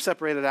priests are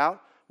separated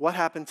out, what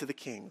happened to the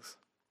kings?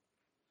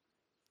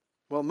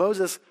 Well,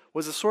 Moses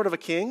was a sort of a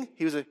king.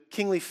 He was a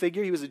kingly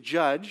figure. He was a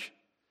judge.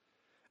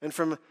 And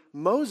from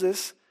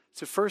Moses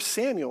to 1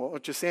 Samuel, or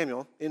to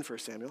Samuel, in 1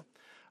 Samuel,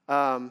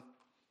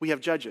 we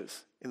have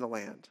judges in the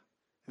land.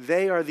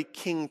 They are the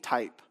king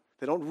type.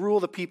 They don't rule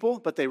the people,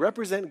 but they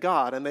represent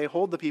God, and they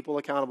hold the people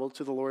accountable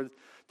to the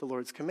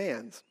Lord's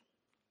commands.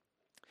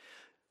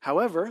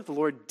 However, the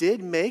Lord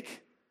did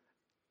make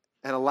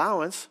an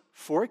allowance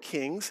for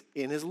kings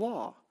in his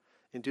law.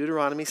 In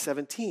Deuteronomy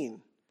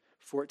 17,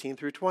 14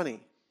 through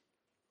 20.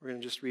 We're going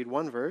to just read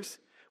one verse.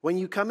 "When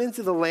you come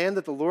into the land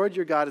that the Lord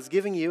your God is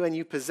giving you, and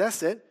you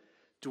possess it,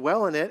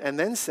 dwell in it, and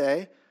then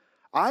say,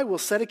 'I will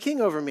set a king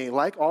over me,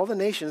 like all the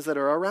nations that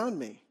are around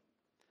me.'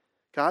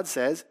 God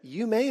says,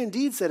 'You may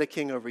indeed set a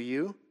king over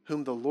you,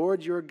 whom the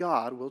Lord your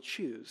God will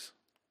choose.'"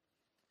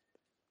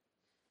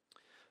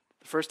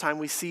 The first time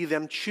we see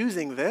them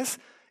choosing this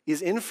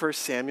is in 1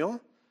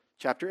 Samuel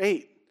chapter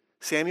 8.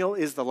 Samuel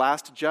is the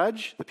last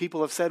judge. The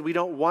people have said, "We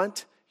don't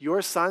want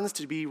your sons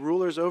to be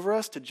rulers over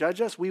us, to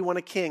judge us. We want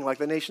a king like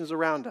the nations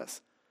around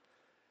us."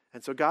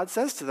 And so God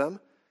says to them,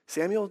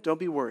 "Samuel, don't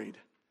be worried.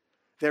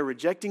 They're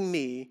rejecting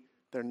me.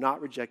 They're not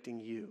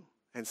rejecting you."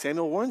 And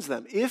Samuel warns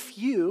them, if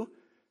you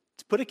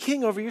put a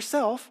king over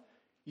yourself,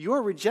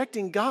 you're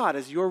rejecting God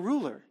as your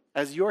ruler,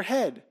 as your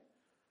head.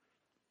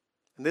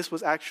 And this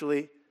was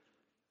actually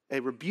a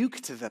rebuke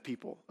to the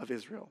people of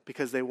Israel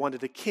because they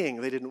wanted a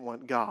king. They didn't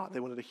want God. They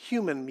wanted a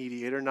human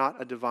mediator,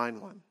 not a divine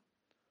one.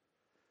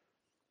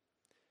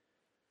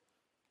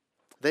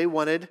 They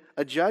wanted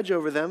a judge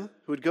over them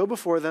who would go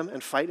before them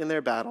and fight in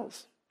their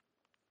battles.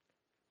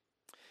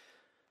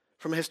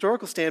 From a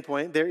historical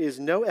standpoint, there is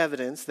no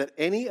evidence that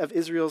any of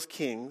Israel's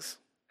kings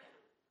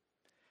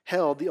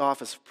held the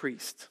office of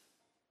priest.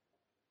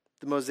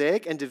 The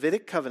Mosaic and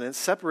Davidic covenants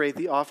separate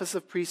the office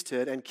of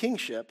priesthood and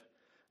kingship,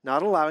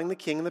 not allowing the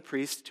king and the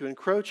priest to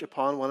encroach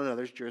upon one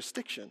another's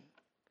jurisdiction.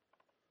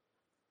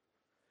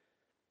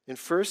 In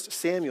 1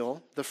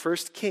 Samuel, the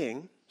first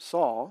king,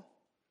 Saul,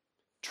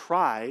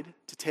 tried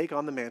to take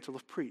on the mantle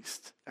of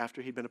priest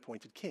after he'd been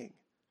appointed king.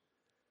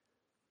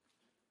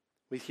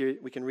 We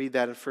can read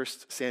that in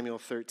 1 Samuel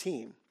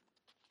 13.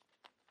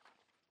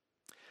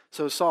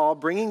 So Saul,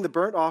 bringing the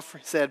burnt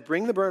offering, said,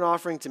 "Bring the burnt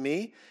offering to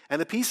me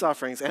and the peace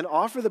offerings, and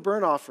offer the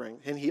burnt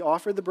offering." And he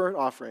offered the burnt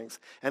offerings.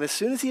 And as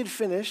soon as he had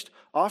finished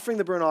offering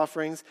the burnt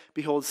offerings,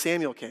 behold,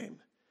 Samuel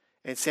came.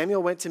 And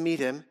Samuel went to meet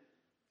him,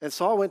 and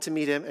Saul went to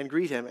meet him and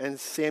greet him. And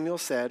Samuel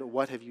said,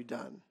 "What have you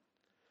done?"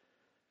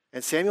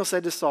 And Samuel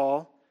said to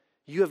Saul,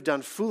 "You have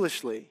done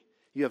foolishly.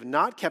 You have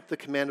not kept the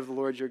command of the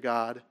Lord your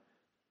God,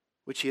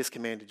 which he has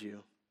commanded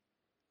you.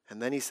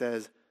 And then he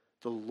says,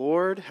 the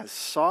Lord has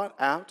sought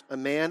out a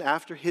man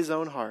after his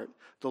own heart.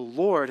 The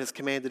Lord has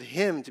commanded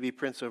him to be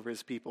prince over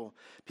his people,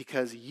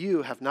 because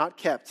you have not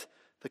kept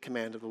the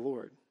command of the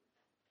Lord.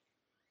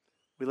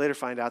 We later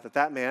find out that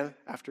that man,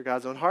 after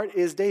God's own heart,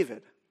 is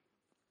David.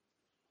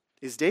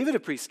 Is David a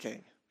priest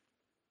king?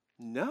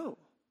 No.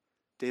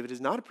 David is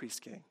not a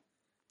priest king.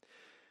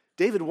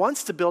 David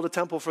wants to build a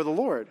temple for the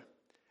Lord.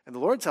 And the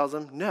Lord tells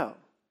him, no,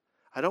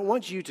 I don't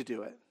want you to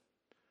do it.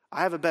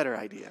 I have a better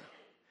idea.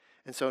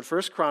 And so in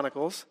 1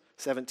 Chronicles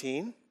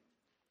 17,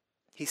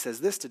 he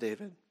says this to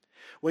David.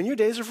 When your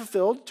days are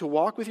fulfilled to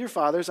walk with your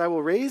fathers, I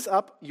will raise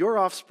up your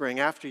offspring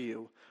after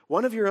you,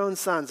 one of your own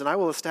sons, and I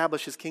will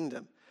establish his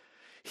kingdom.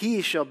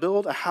 He shall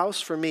build a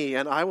house for me,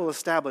 and I will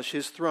establish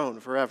his throne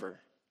forever.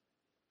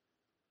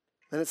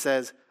 Then it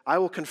says, I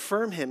will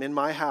confirm him in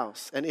my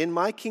house and in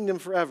my kingdom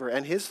forever,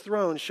 and his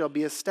throne shall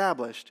be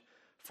established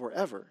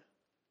forever.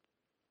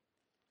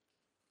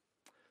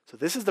 So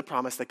this is the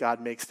promise that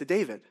God makes to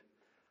David.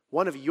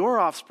 One of your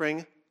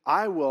offspring,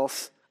 I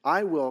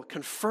will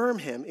confirm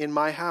him in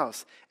my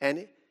house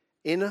and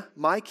in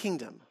my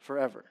kingdom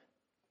forever.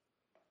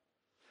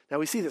 Now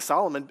we see that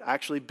Solomon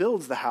actually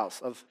builds the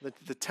house of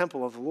the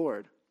temple of the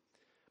Lord.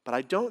 But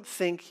I don't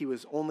think he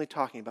was only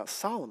talking about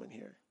Solomon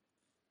here.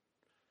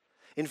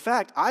 In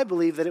fact, I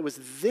believe that it was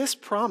this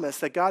promise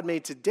that God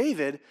made to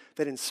David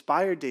that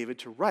inspired David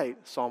to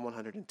write Psalm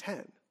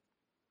 110.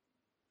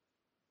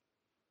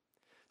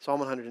 Psalm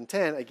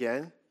 110,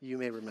 again, you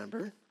may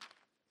remember,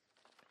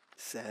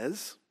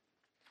 says,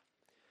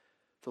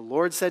 the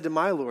Lord said to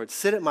my Lord,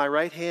 sit at my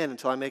right hand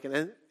until I make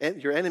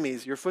your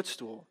enemies your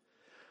footstool.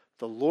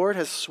 The Lord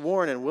has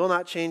sworn and will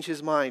not change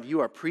his mind. You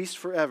are priest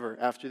forever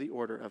after the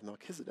order of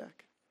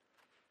Melchizedek.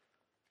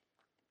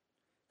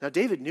 Now,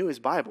 David knew his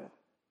Bible.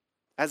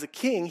 As a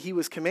king, he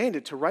was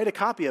commanded to write a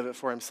copy of it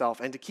for himself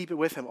and to keep it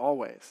with him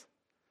always.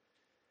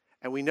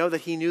 And we know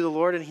that he knew the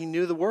Lord and he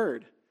knew the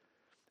word.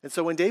 And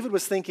so when David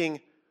was thinking,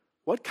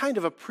 what kind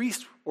of a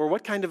priest or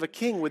what kind of a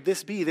king would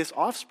this be, this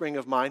offspring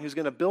of mine who's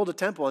going to build a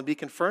temple and be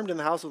confirmed in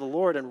the house of the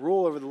Lord and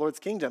rule over the Lord's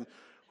kingdom?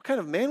 What kind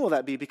of man will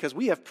that be? Because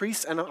we have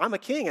priests and I'm a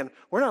king and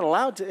we're not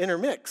allowed to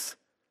intermix.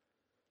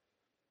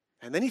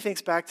 And then he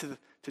thinks back to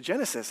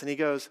Genesis and he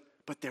goes,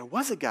 but there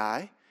was a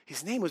guy,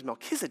 his name was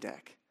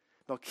Melchizedek.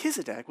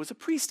 Melchizedek was a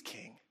priest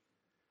king.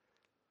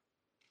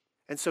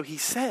 And so he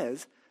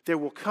says, there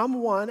will come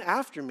one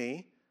after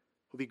me,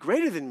 who will be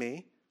greater than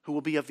me, who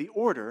will be of the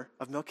order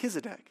of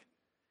Melchizedek.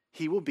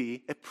 He will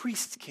be a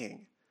priest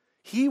king.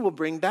 He will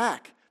bring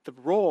back the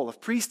role of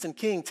priest and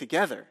king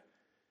together.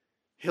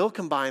 He'll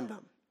combine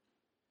them.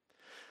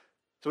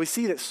 So we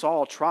see that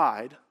Saul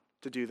tried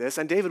to do this,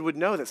 and David would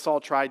know that Saul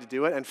tried to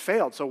do it and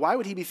failed. So why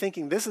would he be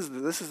thinking this is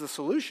the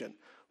solution?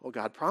 Well,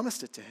 God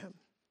promised it to him.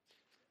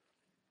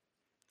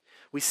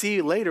 We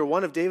see later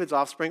one of David's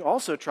offspring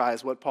also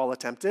tries what Paul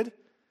attempted.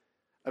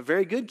 A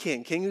very good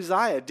king, King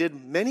Uzziah,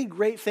 did many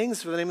great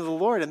things for the name of the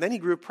Lord, and then he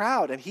grew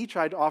proud, and he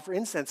tried to offer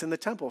incense in the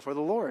temple for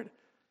the Lord,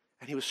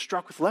 and he was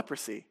struck with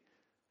leprosy.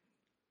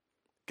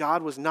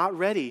 God was not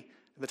ready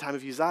in the time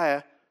of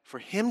Uzziah for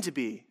him to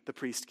be the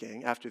priest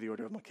king after the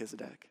order of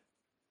Melchizedek.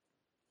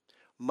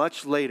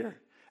 Much later,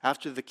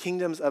 after the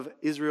kingdoms of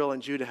Israel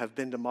and Judah have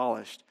been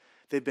demolished,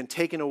 they've been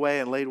taken away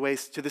and laid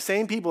waste to the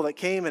same people that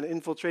came and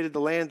infiltrated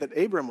the land that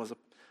Abram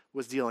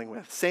was dealing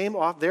with.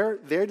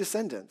 Their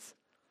descendants.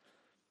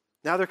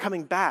 Now they're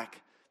coming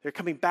back. They're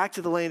coming back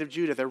to the land of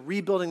Judah. They're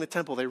rebuilding the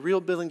temple. They're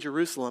rebuilding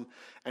Jerusalem.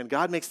 And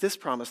God makes this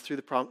promise through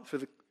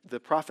the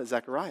prophet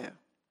Zechariah.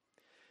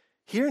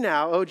 Hear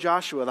now, O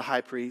Joshua the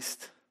high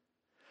priest,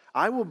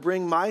 I will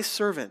bring my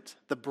servant,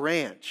 the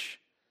branch.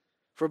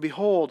 For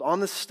behold, on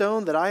the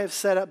stone that I have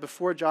set up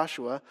before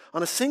Joshua,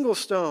 on a single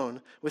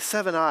stone with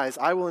 7 eyes,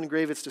 I will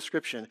engrave its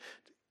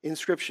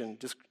inscription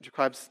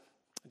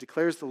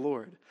declares the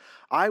Lord.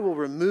 I will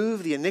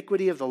remove the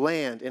iniquity of the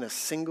land in a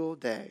single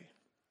day.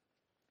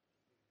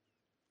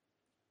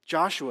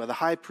 Joshua, the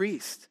high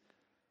priest,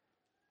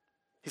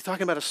 he's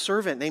talking about a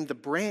servant named the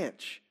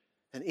branch.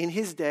 And in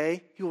his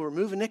day, he will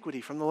remove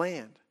iniquity from the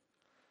land.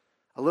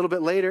 A little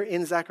bit later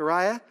in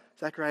Zechariah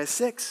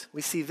 6,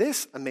 we see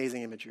this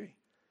amazing imagery.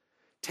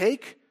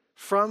 Take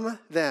from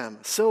them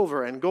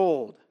silver and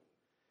gold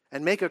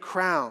and make a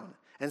crown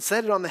and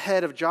set it on the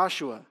head of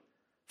Joshua,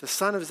 the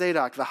son of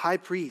Zadok, the high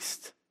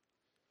priest.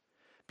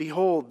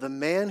 Behold, the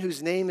man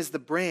whose name is the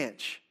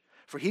branch,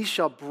 for he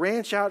shall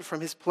branch out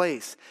from his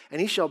place,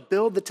 and he shall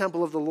build the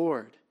temple of the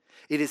Lord.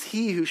 It is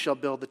he who shall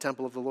build the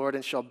temple of the Lord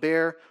and shall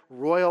bear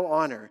royal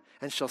honor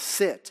and shall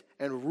sit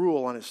and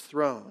rule on his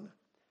throne.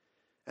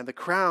 And the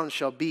crown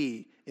shall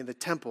be in the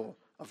temple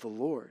of the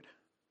Lord.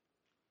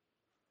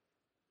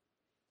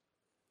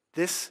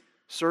 This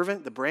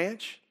servant, the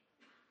branch,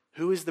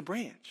 who is the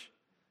branch?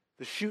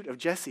 The shoot of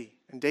Jesse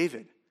and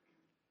David,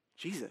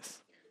 Jesus.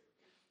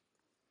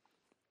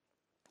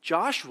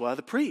 Joshua,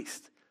 the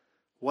priest.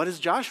 What does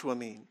Joshua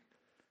mean?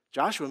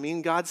 Joshua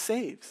means God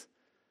saves.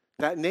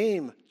 That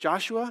name,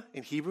 Joshua,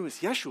 in Hebrew is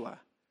Yeshua.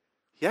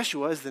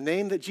 Yeshua is the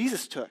name that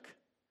Jesus took.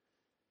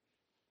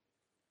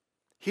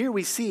 Here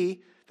we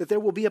see that there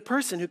will be a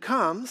person who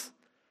comes,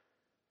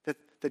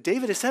 that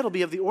David has said will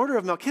be of the order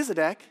of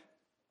Melchizedek,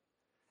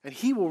 and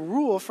he will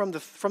rule from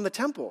the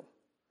temple.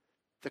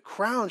 The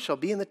crown shall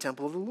be in the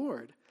temple of the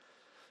Lord.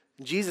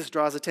 And Jesus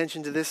draws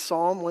attention to this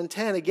Psalm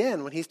 110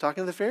 again when he's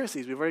talking to the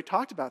Pharisees. We've already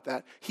talked about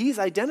that. He's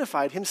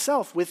identified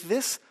himself with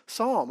this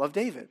Psalm of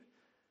David,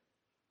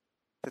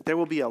 that there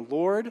will be a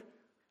Lord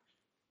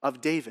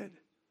of David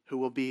who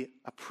will be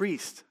a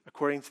priest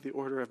according to the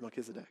order of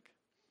Melchizedek.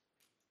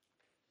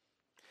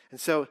 And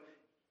so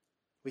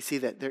we see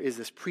that there is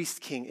this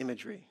priest-king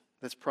imagery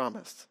that's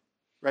promised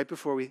right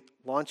before we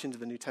launch into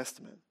the New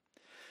Testament.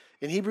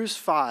 In Hebrews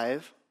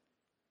 5,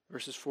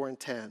 verses 4 and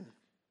 10,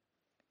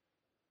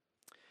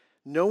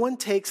 no one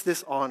takes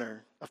this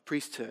honor of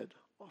priesthood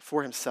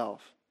for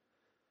himself,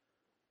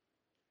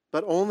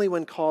 but only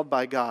when called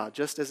by God,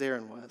 just as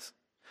Aaron was.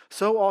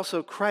 So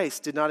also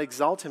Christ did not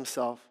exalt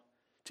himself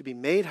to be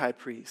made high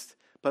priest,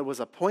 but was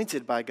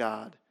appointed by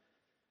God,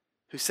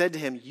 who said to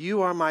him,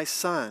 "You are my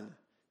son.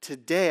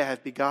 Today I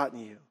have begotten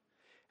you."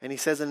 And he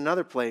says in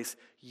another place,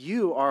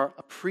 "You are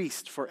a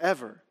priest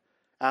forever,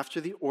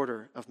 after the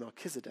order of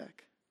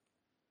Melchizedek."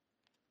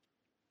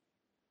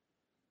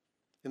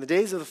 In the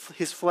days of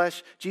his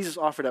flesh, Jesus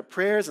offered up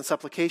prayers and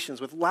supplications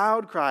with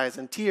loud cries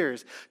and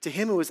tears to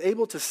him who was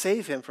able to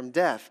save him from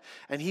death,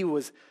 and he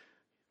was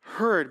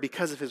heard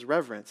because of his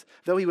reverence.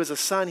 Though he was a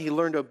son, he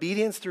learned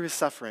obedience through his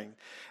suffering,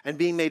 and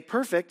being made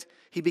perfect,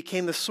 he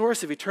became the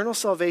source of eternal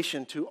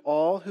salvation to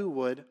all who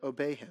would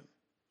obey him,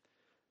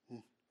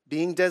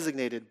 being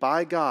designated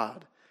by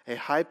God a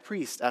high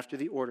priest after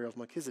the order of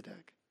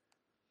Melchizedek.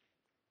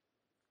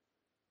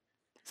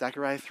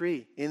 Zechariah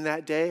 3, in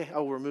that day I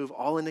will remove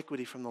all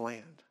iniquity from the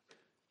land.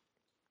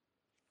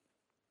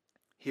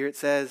 Here it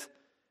says,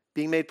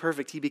 being made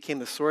perfect, he became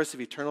the source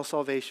of eternal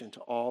salvation to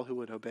all who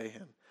would obey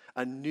him.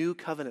 A new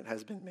covenant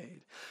has been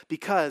made.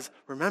 Because,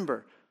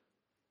 remember,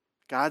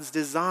 God's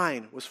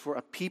design was for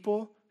a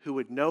people who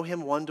would know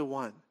him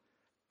one-to-one.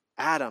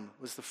 Adam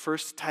was the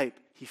first type.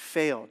 He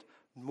failed.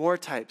 More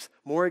types,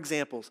 more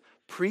examples,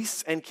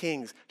 priests and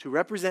kings to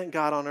represent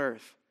God on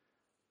earth.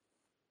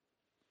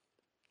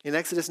 In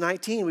Exodus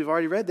 19, we've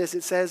already read this,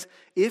 it says,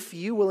 "If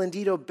you will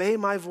indeed obey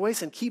my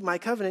voice and keep my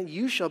covenant,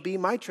 you shall be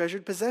my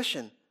treasured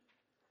possession.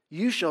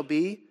 You shall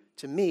be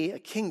to me a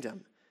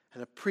kingdom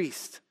and a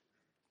priest,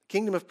 a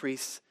kingdom of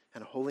priests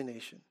and a holy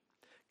nation."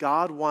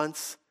 God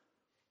wants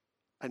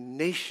a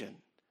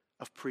nation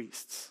of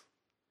priests.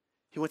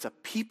 He wants a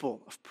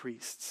people of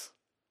priests.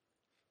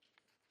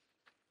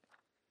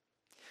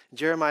 In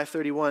Jeremiah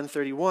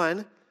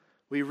 31:31,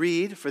 we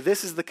read, "For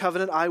this is the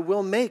covenant I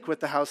will make with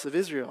the house of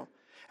Israel.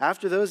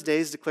 After those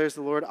days, declares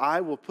the Lord, I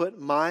will put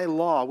my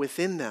law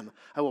within them.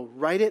 I will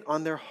write it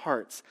on their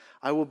hearts.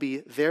 I will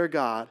be their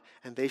God,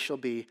 and they shall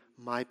be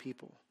my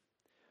people.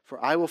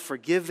 For I will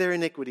forgive their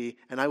iniquity,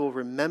 and I will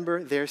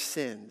remember their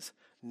sins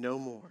no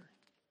more."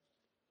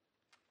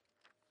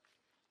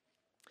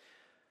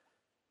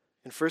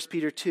 In 1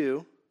 Peter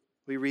 2,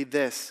 we read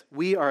this,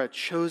 "We are a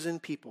chosen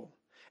people,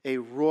 a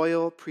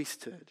royal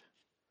priesthood,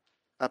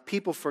 a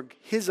people for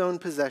his own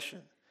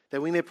possession,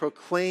 that we may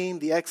proclaim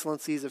the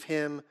excellencies of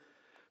him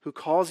who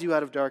calls you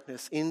out of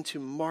darkness into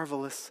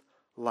marvelous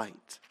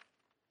light."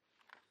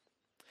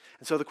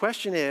 And so the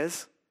question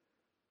is,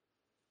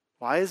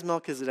 why is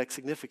Melchizedek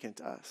significant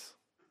to us?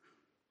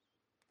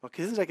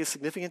 Melchizedek is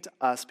significant to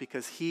us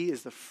because he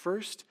is the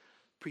first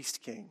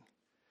priest king.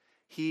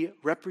 He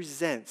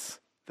represents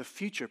the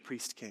future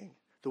priest king,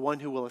 the one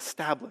who will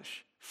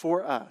establish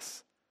for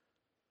us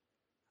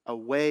a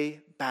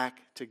way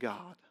back to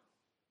God.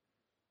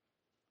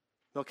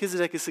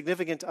 Melchizedek is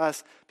significant to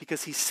us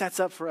because he sets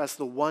up for us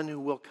the one who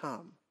will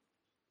come.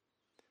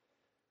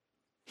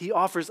 He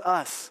offers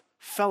us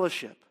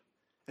fellowship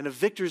and a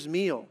victor's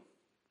meal.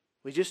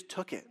 We just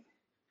took it.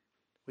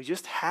 We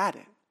just had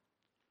it.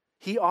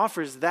 He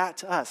offers that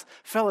to us,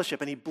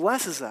 fellowship, and he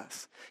blesses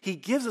us. He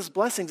gives us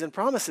blessings and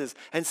promises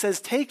and says,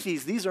 "Take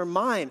these are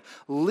mine.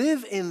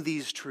 Live in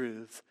these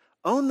truths.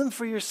 Own them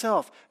for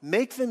yourself.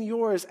 Make them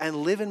yours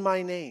and live in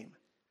my name.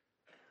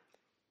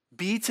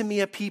 Be to me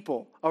a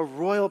people, a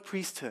royal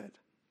priesthood."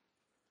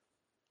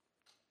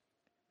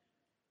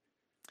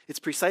 It's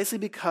precisely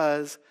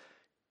because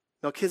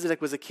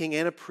Melchizedek was a king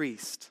and a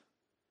priest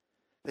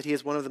that he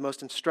is one of the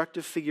most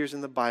instructive figures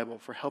in the Bible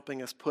for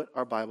helping us put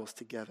our Bibles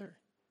together.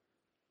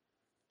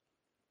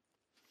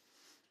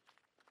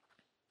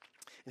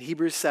 In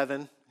Hebrews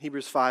 7,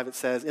 Hebrews 5, it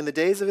says, "In the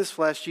days of his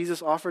flesh,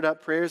 Jesus offered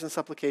up prayers and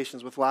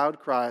supplications with loud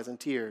cries and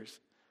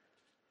tears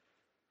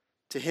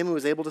to him who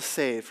was able to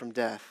save from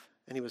death,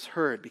 and he was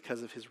heard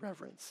because of his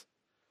reverence."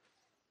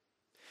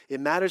 It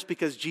matters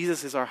because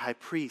Jesus is our high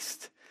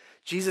priest.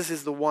 Jesus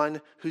is the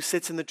one who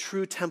sits in the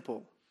true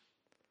temple,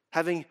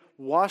 having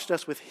washed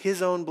us with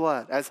his own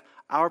blood as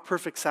our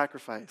perfect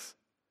sacrifice.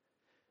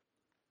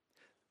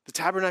 The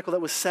tabernacle that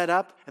was set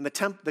up and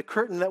the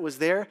curtain that was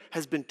there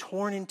has been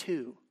torn in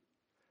two.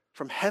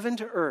 From heaven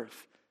to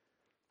earth,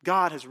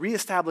 God has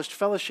reestablished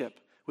fellowship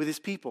with his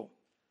people.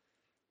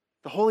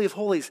 The Holy of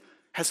Holies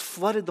has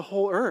flooded the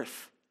whole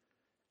earth.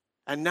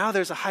 And now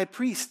there's a high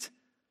priest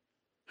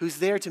who's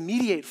there to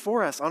mediate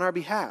for us on our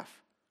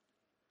behalf.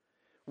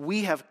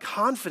 We have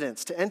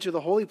confidence to enter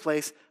the holy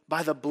place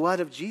by the blood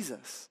of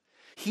Jesus.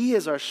 He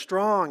is our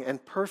strong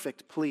and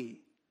perfect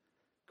plea.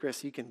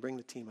 Chris, you can bring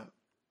the team up.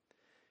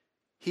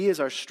 He is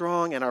our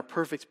strong and our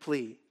perfect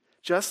plea.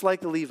 Just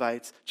like the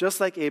Levites, just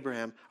like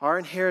Abraham, our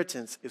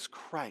inheritance is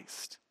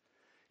Christ.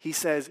 He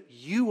says,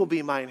 you will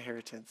be my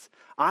inheritance.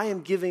 I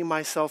am giving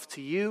myself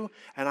to you,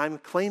 and I'm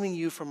claiming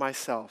you for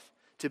myself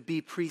to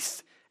be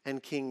priests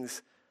and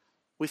kings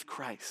with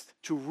Christ,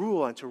 to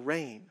rule and to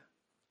reign.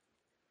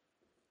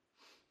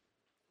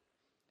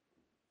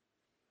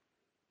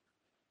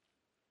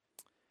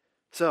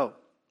 So,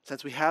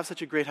 since we have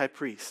such a great high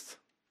priest,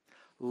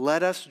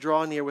 let us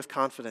draw near with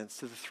confidence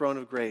to the throne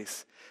of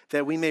grace,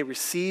 that we may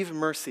receive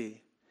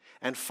mercy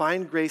and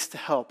find grace to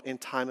help in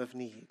time of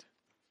need.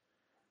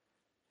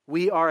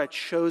 We are a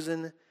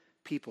chosen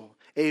people,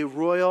 a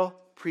royal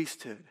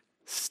priesthood.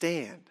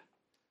 Stand.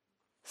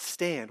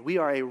 Stand. We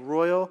are a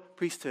royal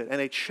priesthood and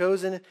a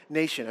chosen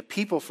nation, a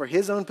people for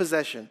his own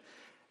possession,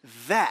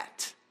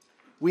 that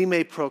we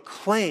may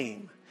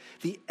proclaim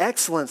the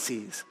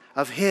excellencies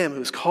of him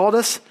who's called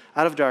us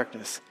out of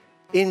darkness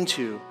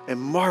into a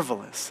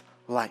marvelous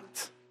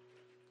light.